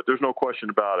going in. But there's no question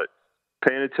about it.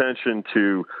 Paying attention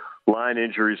to line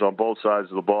injuries on both sides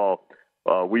of the ball,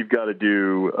 we've got to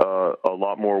do a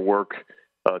lot more work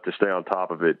to stay on top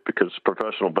of it because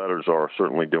professional bettors are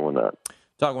certainly doing that.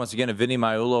 Talking once again to Vinny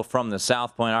Maiulo from the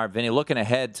South Point. All right, Vinny, looking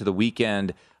ahead to the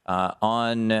weekend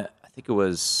on, I think it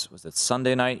was it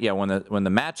Sunday night? Yeah, when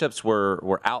the matchups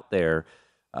were out there.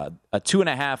 A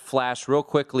 2.5 flash real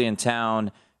quickly in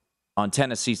town on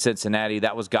Tennessee-Cincinnati.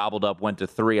 That was gobbled up, went to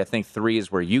 3. I think 3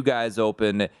 is where you guys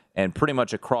opened, and pretty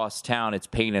much across town it's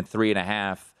painted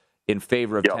 3.5 in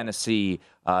favor of Tennessee,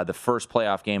 the first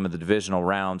playoff game of the divisional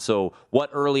round. So what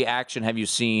early action have you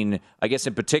seen, I guess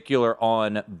in particular,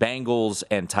 on Bengals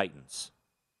and Titans?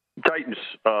 Titans,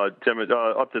 Tim,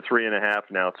 up to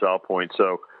 3.5 now at South Point.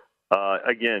 So,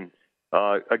 again,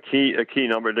 a key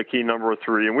number, the key number of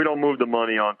 3, and we don't move the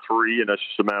money on 3, and that's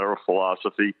just a matter of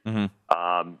philosophy. Did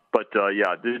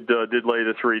lay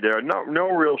the 3 there. No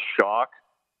real shock.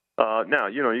 Now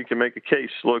you can make a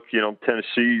case. Look,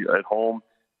 Tennessee at home,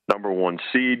 number 1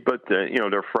 seed, but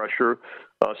they're fresher.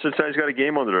 Cincinnati's got a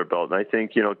game under their belt, and I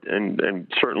think and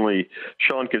certainly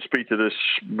Sean can speak to this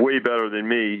way better than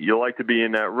me. You like to be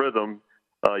in that rhythm.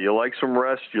 You like some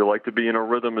rest. You like to be in a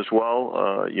rhythm as well.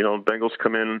 Bengals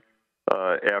come in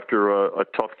after a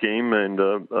tough game and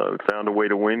found a way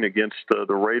to win against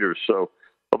the Raiders. So,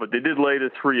 but they did lay the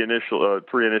 3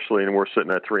 initially, and we're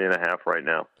sitting at 3.5 right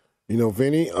now.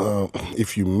 Vinny,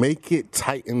 if you make it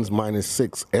Titans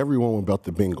 -6, everyone will bet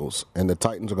the Bengals, and the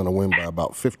Titans are going to win by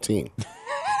about 15.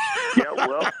 Yeah,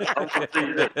 well,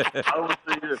 I will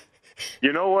see this.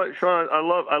 You know what, Sean?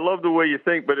 I love the way you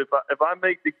think, but if I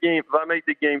make the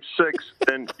game 6,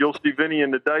 then you'll see Vinny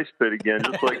in the dice pit again,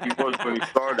 just like he was when he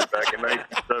started back in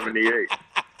 1978.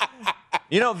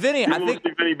 Vinny, I think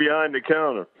see Vinny behind the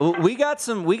counter. We got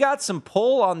some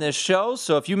pull on this show,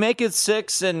 so if you make it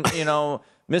 6 and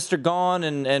Mr. Gone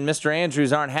and Mr.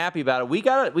 Andrews aren't happy about it, we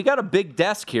got a big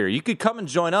desk here. You could come and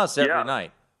join us every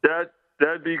night.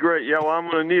 That'd be great. Yeah, well,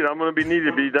 I'm going to be needed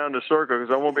to be down the circle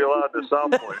because I won't be allowed to South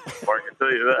Point. I can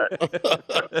tell you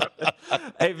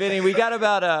that. Hey, Vinny, we got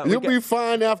about You'll be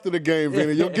fine after the game,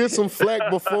 Vinny. You'll get some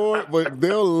flack before, but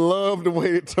they'll love the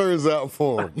way it turns out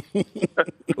for them.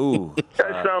 Ooh. You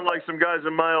guys sound like some guys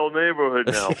in my old neighborhood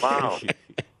now.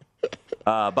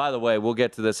 Wow. By the way, we'll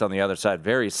get to this on the other side.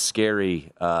 Very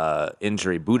scary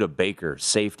injury. Budda Baker,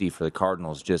 safety for the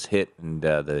Cardinals, just hit, and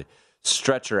the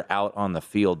stretcher out on the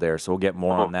field there. So we'll get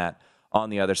more on that on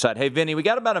the other side. Hey, Vinny, we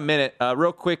got about a minute.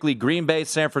 Real quickly, Green Bay,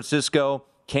 San Francisco,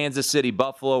 Kansas City,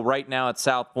 Buffalo. Right now at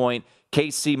South Point,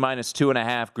 KC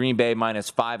 -2.5, Green Bay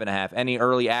 -5.5. Any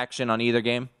early action on either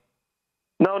game?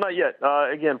 No, not yet.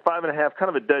 Again, 5.5, kind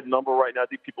of a dead number right now. I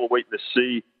think people are waiting to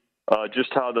see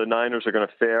just how the Niners are going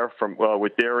to fare from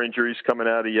with their injuries coming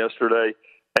out of yesterday.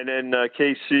 And then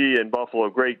KC and Buffalo,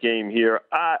 great game here.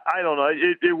 I don't know.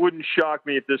 It wouldn't shock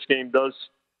me if this game does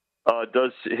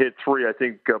hit 3. I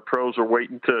think pros are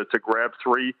waiting to grab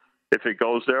 3 if it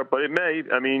goes there. But it may.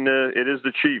 I mean, it is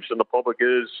the Chiefs, and the public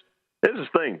is. This is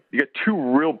the thing. You got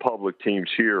 2 real public teams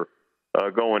here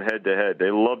going head-to-head.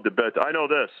 They love to bet. I know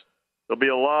this. There'll be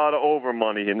a lot of over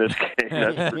money in this game.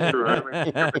 That's for sure. I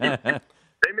mean,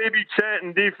 they may be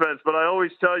chanting defense, but I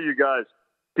always tell you guys,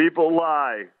 people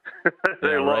lie.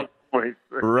 They love points.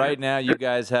 Right now, you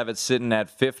guys have it sitting at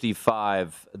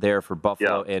 55 there for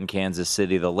Buffalo and Kansas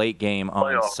City, the late game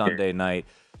on Sunday night.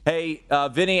 Hey,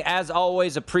 Vinny, as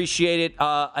always, appreciate it.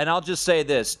 And I'll just say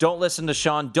this. Don't listen to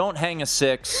Sean. Don't hang a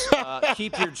 6.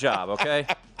 Keep your job, okay?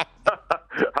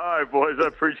 All right, boys. I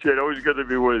appreciate it. Always good to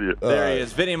be with you. There he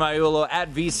is, Vinny Maiulo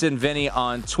at VSinVinny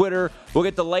on Twitter. We'll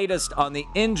get the latest on the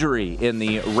injury in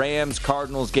the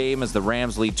Rams-Cardinals game as the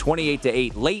Rams lead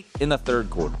 28-8 late in the third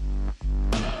quarter.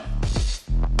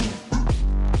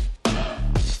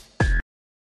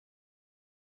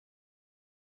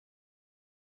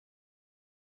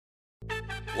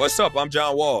 What's up? I'm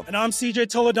John Wall. And I'm CJ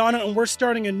Toledano, and we're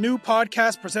starting a new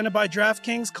podcast presented by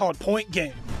DraftKings called Point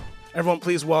Game. Everyone,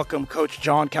 please welcome Coach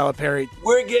John Calipari.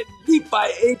 We're getting beat by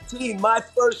 18. My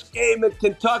first game in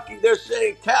Kentucky, they're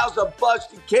saying Cal's a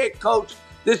bust. He can't coach.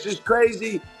 This is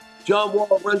crazy. John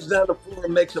Wall runs down the floor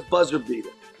and makes a buzzer beater.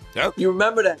 Yep. You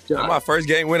remember that, John? That's my first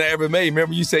game winner I ever made.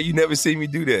 Remember you said you never see me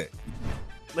do that.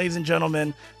 Ladies and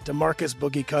gentlemen, DeMarcus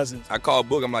Boogie Cousins. I called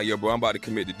Boog. I'm like, yo, bro, I'm about to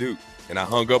commit to Duke. And I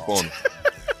hung up on him.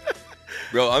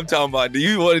 Bro, I'm talking about, do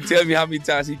you want to tell me how many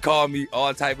times he called me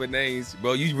all type of names?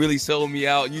 Bro, you really sold me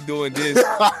out. You doing this.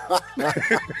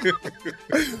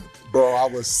 Bro, I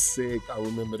was sick. I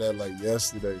remember that like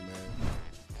yesterday, man.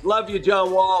 Love you,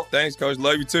 John Wall. Thanks, Coach.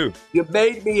 Love you, too. You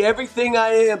made me everything I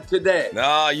am today.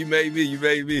 Nah, you made me. You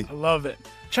made me. I love it.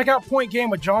 Check out Point Game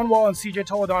with John Wall and CJ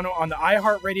Toledano on the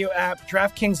iHeartRadio app,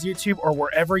 DraftKings YouTube, or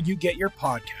wherever you get your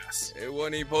podcasts. It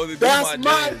wasn't even supposed to be That's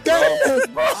my dance,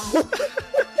 bro.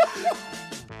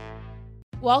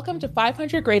 Welcome to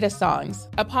 500 Greatest Songs,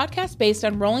 a podcast based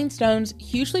on Rolling Stone's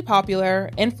hugely popular,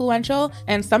 influential,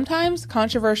 and sometimes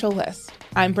controversial list.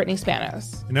 I'm Brittany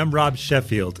Spanos. And I'm Rob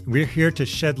Sheffield. We're here to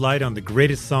shed light on the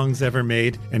greatest songs ever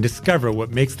made and discover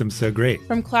what makes them so great.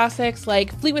 From classics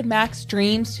like Fleetwood Mac's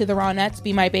Dreams to the Ronettes'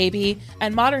 Be My Baby,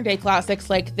 and modern-day classics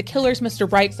like The Killers' Mr.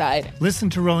 Brightside.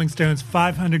 Listen to Rolling Stone's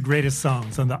 500 Greatest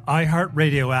Songs on the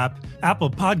iHeartRadio app,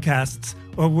 Apple Podcasts,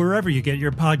 or wherever you get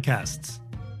your podcasts.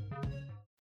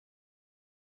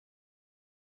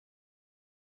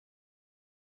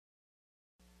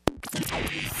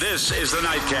 This is the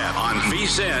Nightcap on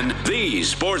VSiN, the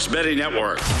Sports Betting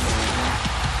Network.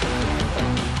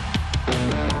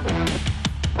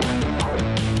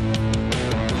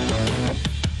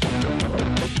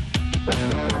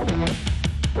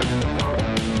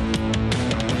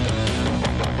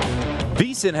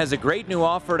 VSiN has a great new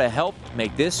offer to help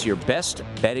make this your best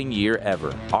betting year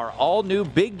ever. Our all-new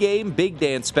Big Game, Big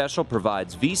Dance special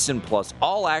provides VSiN Plus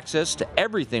all access to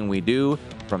everything we do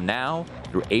from now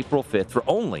through April 5th for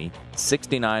only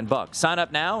 $69. Sign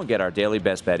up now and get our daily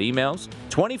best bet emails,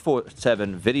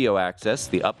 24/7 video access,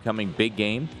 the upcoming big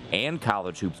game, and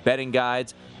college hoops betting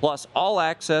guides, plus all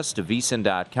access to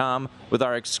VSiN.com with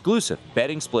our exclusive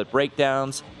betting split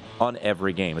breakdowns on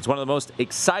every game. It's one of the most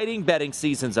exciting betting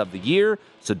seasons of the year,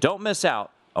 so don't miss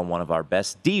out on one of our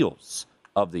best deals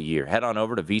of the year. Head on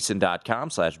over to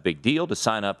VSiN.com/big deal to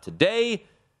sign up today.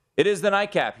 It is the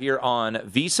Nightcap here on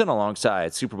VSiN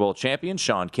alongside Super Bowl champion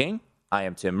Sean King. I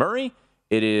am Tim Murray.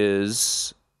 It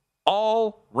is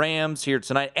all Rams here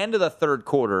tonight. End of the third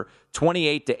quarter,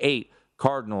 28-8,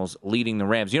 Cardinals leading the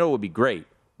Rams. You know what would be great?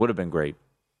 Would have been great.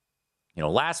 You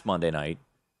know, last Monday night,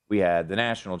 we had the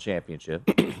national championship,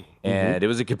 and it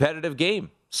was a competitive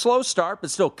game. Slow start,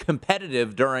 but still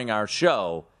competitive during our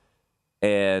show.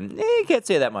 And you can't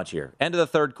say that much here. End of the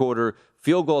third quarter,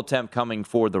 field goal attempt coming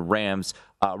for the Rams.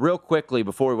 Real quickly,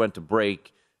 before we went to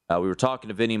break, we were talking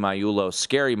to Vinny Maiulo.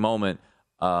 Scary moment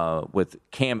with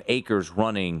Cam Akers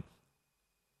running,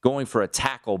 going for a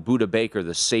tackle. Budda Baker,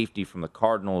 the safety from the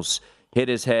Cardinals, hit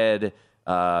his head,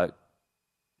 had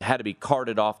to be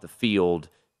carted off the field.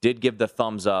 Did give the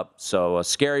thumbs up. So a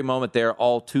scary moment there.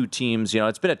 All two teams,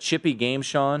 it's been a chippy game,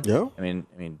 Sean. Yeah. I mean,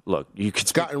 look,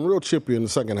 It's gotten real chippy in the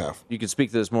second half. You can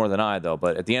speak to this more than I, though.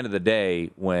 But at the end of the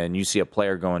day, when you see a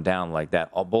player going down like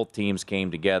that, both teams came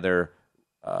together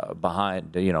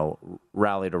behind,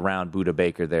 rallied around Budda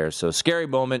Baker there. So scary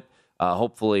moment.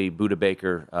 Hopefully, Budda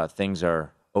Baker, things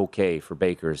are okay for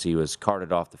Baker as he was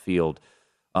carted off the field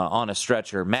on a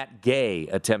stretcher. Matt Gay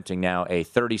attempting now a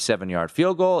 37-yard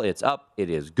field goal. It's up. It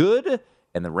is good.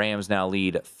 And the Rams now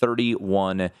lead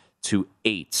 31-8.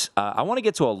 I want to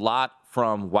get to a lot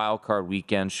from Wild Card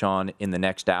Weekend, Sean, in the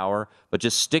next hour. But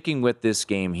just sticking with this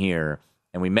game here,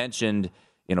 and we mentioned,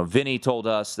 Vinny told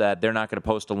us that they're not going to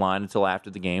post a line until after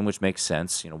the game, which makes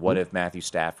sense. What if Matthew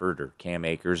Stafford or Cam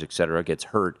Akers, et cetera, gets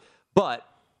hurt? But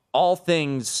all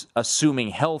things assuming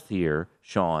health here,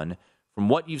 Sean, from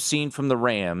what you've seen from the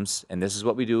Rams, and this is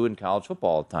what we do in college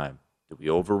football all the time, do we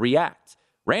overreact?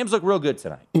 Rams look real good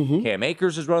tonight. Cam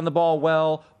Akers is running the ball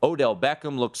well. Odell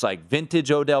Beckham looks like vintage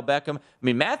Odell Beckham. I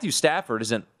mean, Matthew Stafford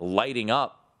isn't lighting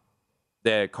up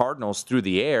the Cardinals through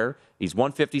the air. He's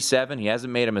 157. He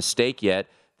hasn't made a mistake yet.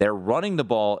 They're running the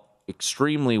ball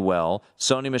extremely well.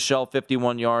 Sony Michel,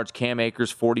 51 yards. Cam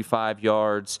Akers, 45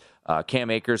 yards. Cam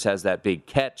Akers has that big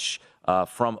catch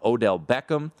from Odell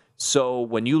Beckham. So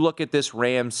when you look at this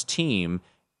Rams team,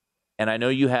 and I know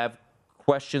you have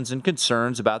questions and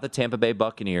concerns about the Tampa Bay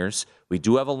Buccaneers, we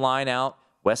do have a line out.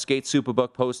 Westgate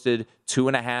Superbook posted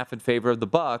 2.5 in favor of the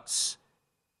Bucs.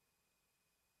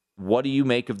 What do you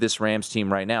make of this Rams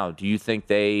team right now? Do you think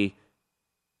they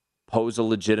pose a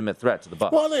legitimate threat to the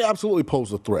Bucs? Well, they absolutely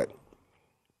pose a threat.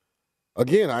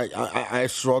 Again, I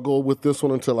struggle with this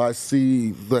one until I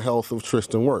see the health of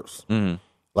Tristan Wirfs. Mm-hmm.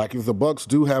 Like, if the Bucs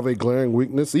do have a glaring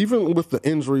weakness, even with the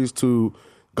injuries to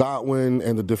Godwin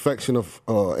and the defection of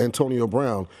Antonio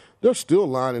Brown, they're still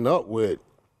lining up with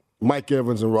Mike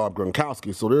Evans and Rob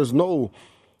Gronkowski. So there's no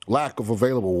lack of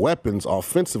available weapons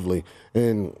offensively.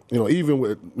 And, even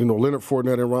with, Leonard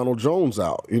Fournette and Ronald Jones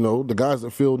out, the guys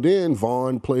that filled in,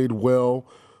 Vaughn played well,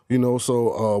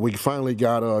 so we finally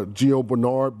got Gio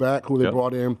Bernard back, who they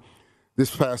brought in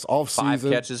this past offseason.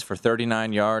 5 catches for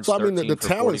 39 yards. So, I mean, the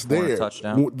talent's there.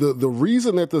 The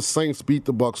reason that the Saints beat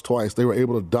the Bucs twice, they were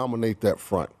able to dominate that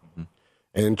front. Mm-hmm.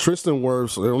 And Tristan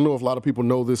Wirfs, I don't know if a lot of people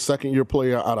know this, second-year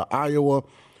player out of Iowa,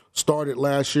 started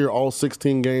last year, all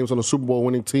 16 games on a Super Bowl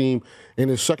winning team. In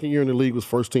his second year in the league was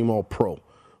first-team All-Pro.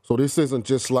 So this isn't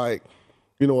just like,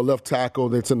 a left tackle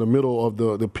that's in the middle of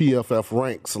the PFF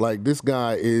ranks. Like, this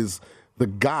guy is the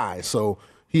guy. So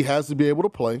he has to be able to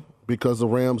play, because the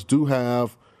Rams do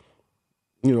have,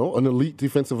 an elite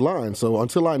defensive line. So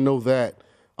until I know that,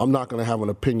 I'm not going to have an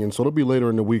opinion. So it'll be later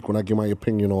in the week when I give my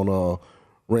opinion on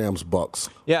Rams Bucs.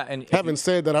 Yeah, and having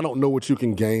said that, I don't know what you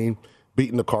can gain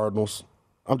beating the Cardinals.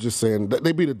 I'm just saying that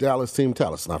they beat a Dallas team.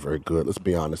 Dallas is not very good, let's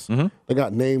be honest. Mm-hmm. They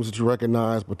got names that you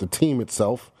recognize, but the team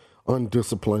itself,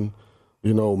 undisciplined,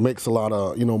 makes a lot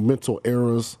of, mental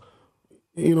errors.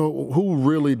 Who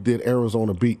really did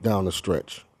Arizona beat down the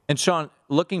stretch? And Sean,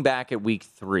 looking back at week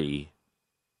 3,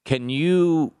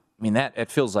 that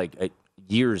it feels like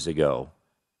years ago,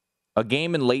 a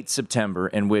game in late September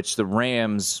in which the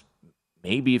Rams,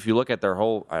 maybe if you look at their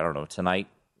whole, tonight,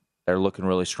 they're looking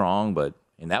really strong, but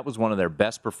that was one of their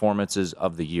best performances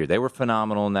of the year. They were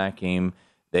phenomenal in that game.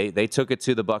 They took it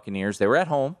to the Buccaneers. They were at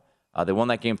home. They won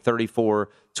that game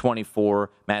 34-24.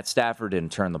 Matt Stafford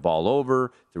didn't turn the ball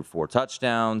over, threw 4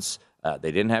 touchdowns.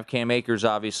 They didn't have Cam Akers,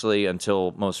 obviously,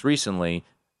 until most recently.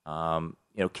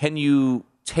 Can you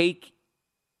take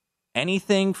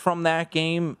anything from that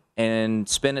game and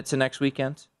spin it to next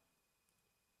weekend?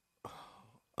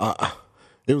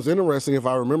 It was interesting. If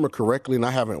I remember correctly, and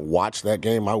I haven't watched that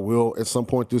game, I will at some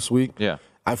point this week. Yeah,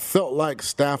 I felt like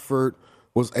Stafford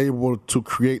was able to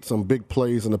create some big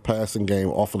plays in the passing game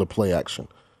off of the play action.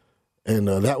 And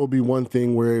that would be one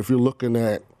thing where if you're looking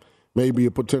at maybe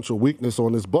a potential weakness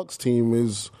on this Bucs team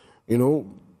is,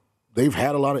 they've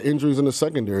had a lot of injuries in the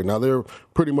secondary. Now they're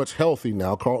pretty much healthy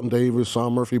now. Carlton Davis,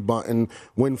 Sean Murphy-Bunting,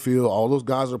 Winfield, all those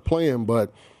guys are playing.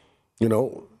 But,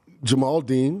 Jamal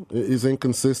Dean is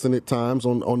inconsistent at times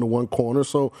on the one corner.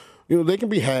 So, they can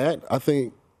be had, I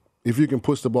think, if you can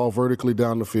push the ball vertically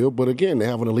down the field. But, again, they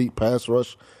have an elite pass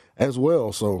rush as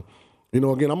well. So, again,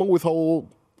 I'm going to withhold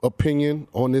opinion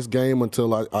on this game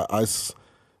until I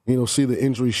see the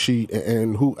injury sheet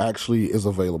and who actually is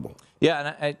available.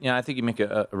 Yeah, and I think you make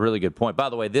a really good point. By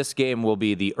the way, this game will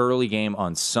be the early game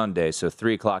on Sunday, so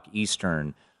 3 o'clock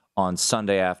Eastern on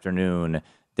Sunday afternoon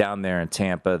down there in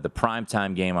Tampa. The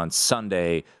primetime game on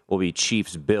Sunday will be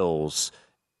Chiefs-Bills.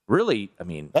 Really,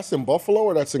 that's in Buffalo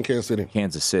or that's in Kansas City?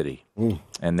 Kansas City.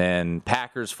 And then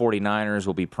Packers-49ers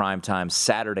will be primetime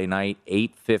Saturday night,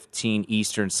 8:15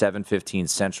 Eastern, 7:15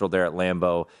 Central there at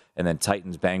Lambeau. And then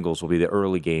Titans-Bengals will be the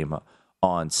early game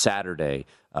on Saturday.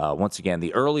 Once again,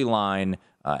 the early line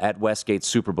at Westgate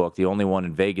Superbook, the only one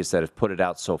in Vegas that have put it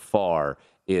out so far,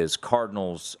 is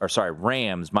Rams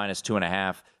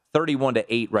 -2.5,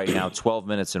 31-8 right now, 12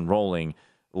 minutes and rolling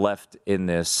left in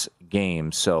this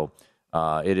game. So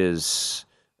it is,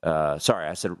 I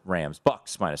said Rams,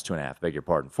 Bucks -2.5, beg your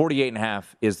pardon.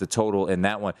 48.5 is the total in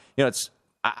that one.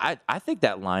 I think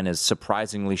that line is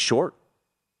surprisingly short,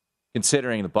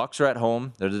 considering the Bucks are at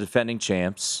home, they're the defending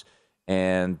champs,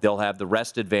 and they'll have the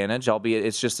rest advantage, albeit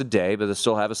it's just a day, but they'll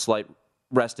still have a slight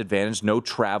rest advantage, no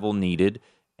travel needed,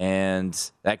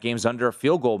 and that game's under a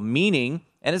field goal, meaning,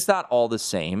 and it's not all the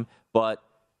same, but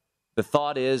the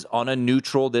thought is on a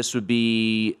neutral, this would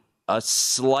be a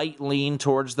slight lean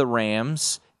towards the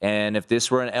Rams, and if this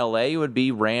were in L.A., it would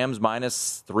be Rams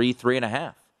 -3,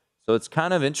 3.5. So it's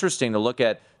kind of interesting to look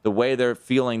at the way they're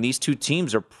feeling. These two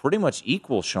teams are pretty much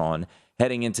equal, Sean,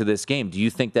 heading into this game. Do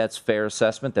you think that's fair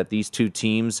assessment that these two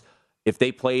teams, if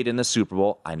they played in the Super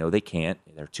Bowl, I know they can't,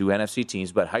 they're two NFC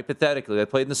teams, but hypothetically, they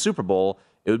played in the Super Bowl,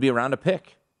 it would be around a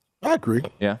pick? I agree.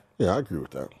 Yeah? Yeah, I agree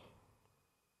with that.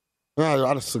 I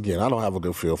don't have a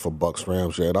good feel for Bucks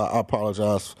Rams yet. I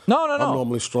apologize. No. I'm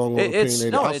normally strong on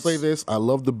opinionated. I'll say this. I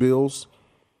love the Bills.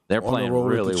 They're playing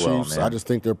really well, man. I just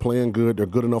think they're playing good. They're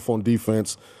good enough on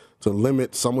defense to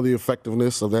limit some of the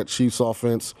effectiveness of that Chiefs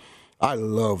offense. I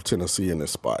love Tennessee in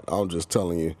this spot. I'm just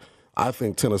telling you. I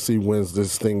think Tennessee wins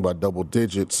this thing by double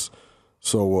digits.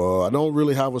 So I don't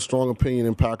really have a strong opinion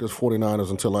in Packers 49ers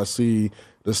until I see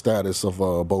the status of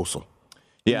Bosa.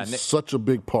 Yeah, he's such a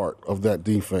big part of that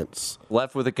defense.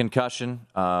 Left with a concussion.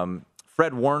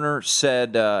 Fred Warner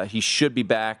said he should be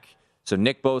back. So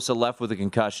Nick Bosa left with a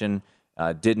concussion,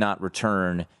 did not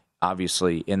return,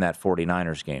 obviously, in that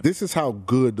 49ers game. This is how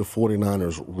good the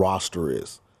 49ers roster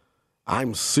is.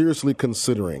 I'm seriously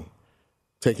considering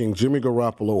taking Jimmy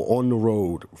Garoppolo on the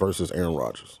road versus Aaron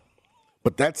Rodgers.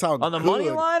 But that's how on the money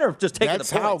line or just taking the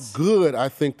points? That's how good I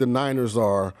think the Niners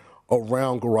are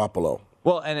around Garoppolo.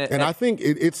 Well, and I think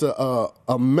it's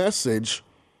a message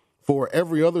for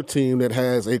every other team that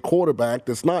has a quarterback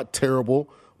that's not terrible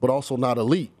but also not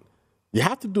elite. You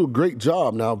have to do a great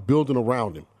job now building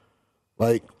around him.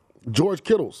 Like George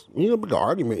Kittle's, big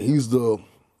argument. He's the,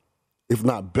 if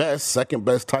not best, second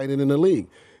best tight end in the league.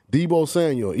 Deebo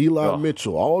Samuel, Eli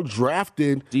Mitchell, all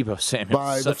drafted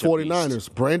by the 49ers.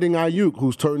 Brandon Ayuk,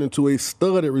 who's turned into a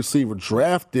studded receiver,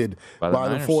 drafted by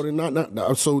the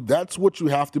 49ers. So that's what you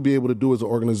have to be able to do as an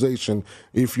organization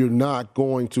if you're not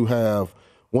going to have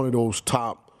one of those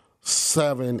top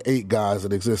 7, 8 guys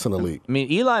that exist in the league. I mean,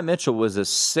 Eli Mitchell was a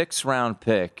 6th-round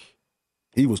pick.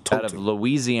 He was out of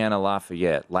Louisiana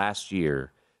Lafayette last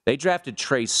year. They drafted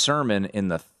Trey Sermon in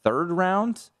the 3rd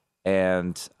round,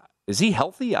 and is he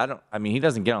healthy? He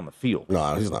doesn't get on the field.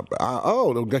 No, he's not.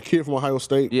 The kid from Ohio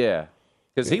State? Yeah.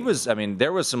 Because he was,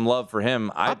 there was some love for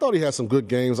him. I thought he had some good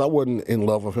games. I wasn't in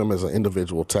love with him as an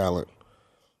individual talent.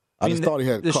 I just thought he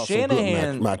had caught some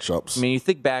good matchups. You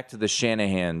think back to the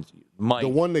Shanahan, Mike. The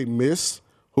one they missed,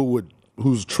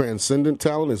 whose transcendent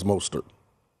talent is Mostert.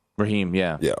 Raheem,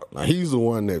 yeah. Yeah. Now, he's the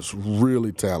one that's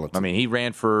really talented. He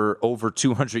ran for over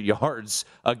 200 yards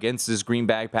against this Green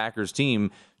Bay Packers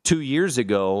team 2 years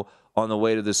ago on the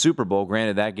way to the Super Bowl.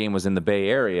 Granted, that game was in the Bay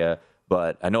Area,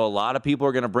 but I know a lot of people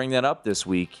are going to bring that up this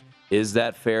week. Is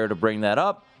that fair to bring that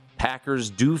up? Packers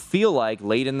do feel like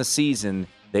late in the season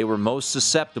they were most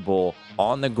susceptible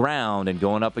on the ground and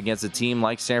going up against a team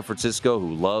like San Francisco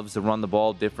who loves to run the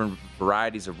ball, different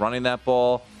varieties of running that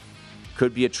ball.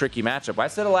 Could be a tricky matchup. I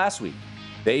said it last week.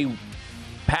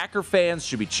 Packer fans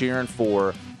should be cheering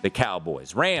for the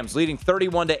Cowboys. Rams leading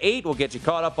 31-8. We'll get you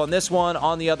caught up on this one.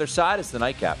 On the other side, it's the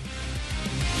Nightcap.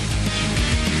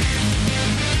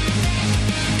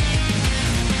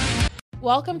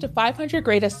 Welcome to 500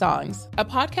 Greatest Songs, a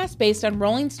podcast based on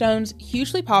Rolling Stone's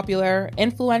hugely popular,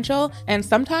 influential, and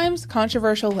sometimes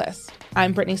controversial list.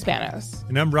 I'm Brittany Spanos.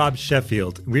 And I'm Rob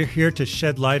Sheffield. We're here to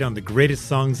shed light on the greatest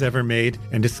songs ever made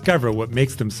and discover what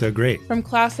makes them so great. From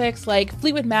classics like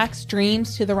Fleetwood Mac's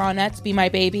Dreams to the Ronettes' Be My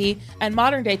Baby, and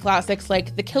modern-day classics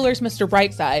like The Killers' Mr.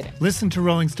 Brightside. Listen to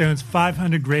Rolling Stone's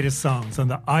 500 Greatest Songs on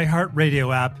the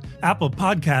iHeartRadio app, Apple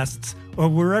Podcasts, or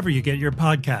wherever you get your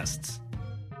podcasts.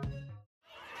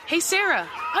 Hey, Sarah,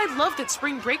 I love that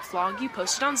spring break vlog you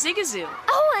posted on Zigazoo.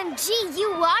 OMG,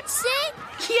 you watched it?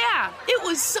 Yeah, it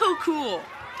was so cool.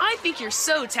 I think you're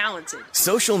so talented.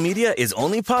 Social media is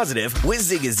only positive with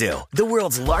Zigazoo, the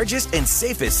world's largest and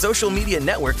safest social media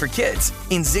network for kids.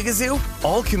 In Zigazoo,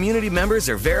 all community members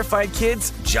are verified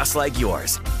kids just like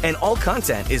yours, and all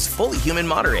content is fully human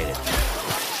moderated.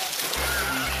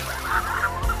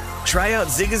 Try out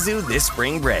Zigazoo this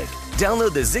spring break.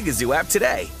 Download the Zigazoo app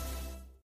today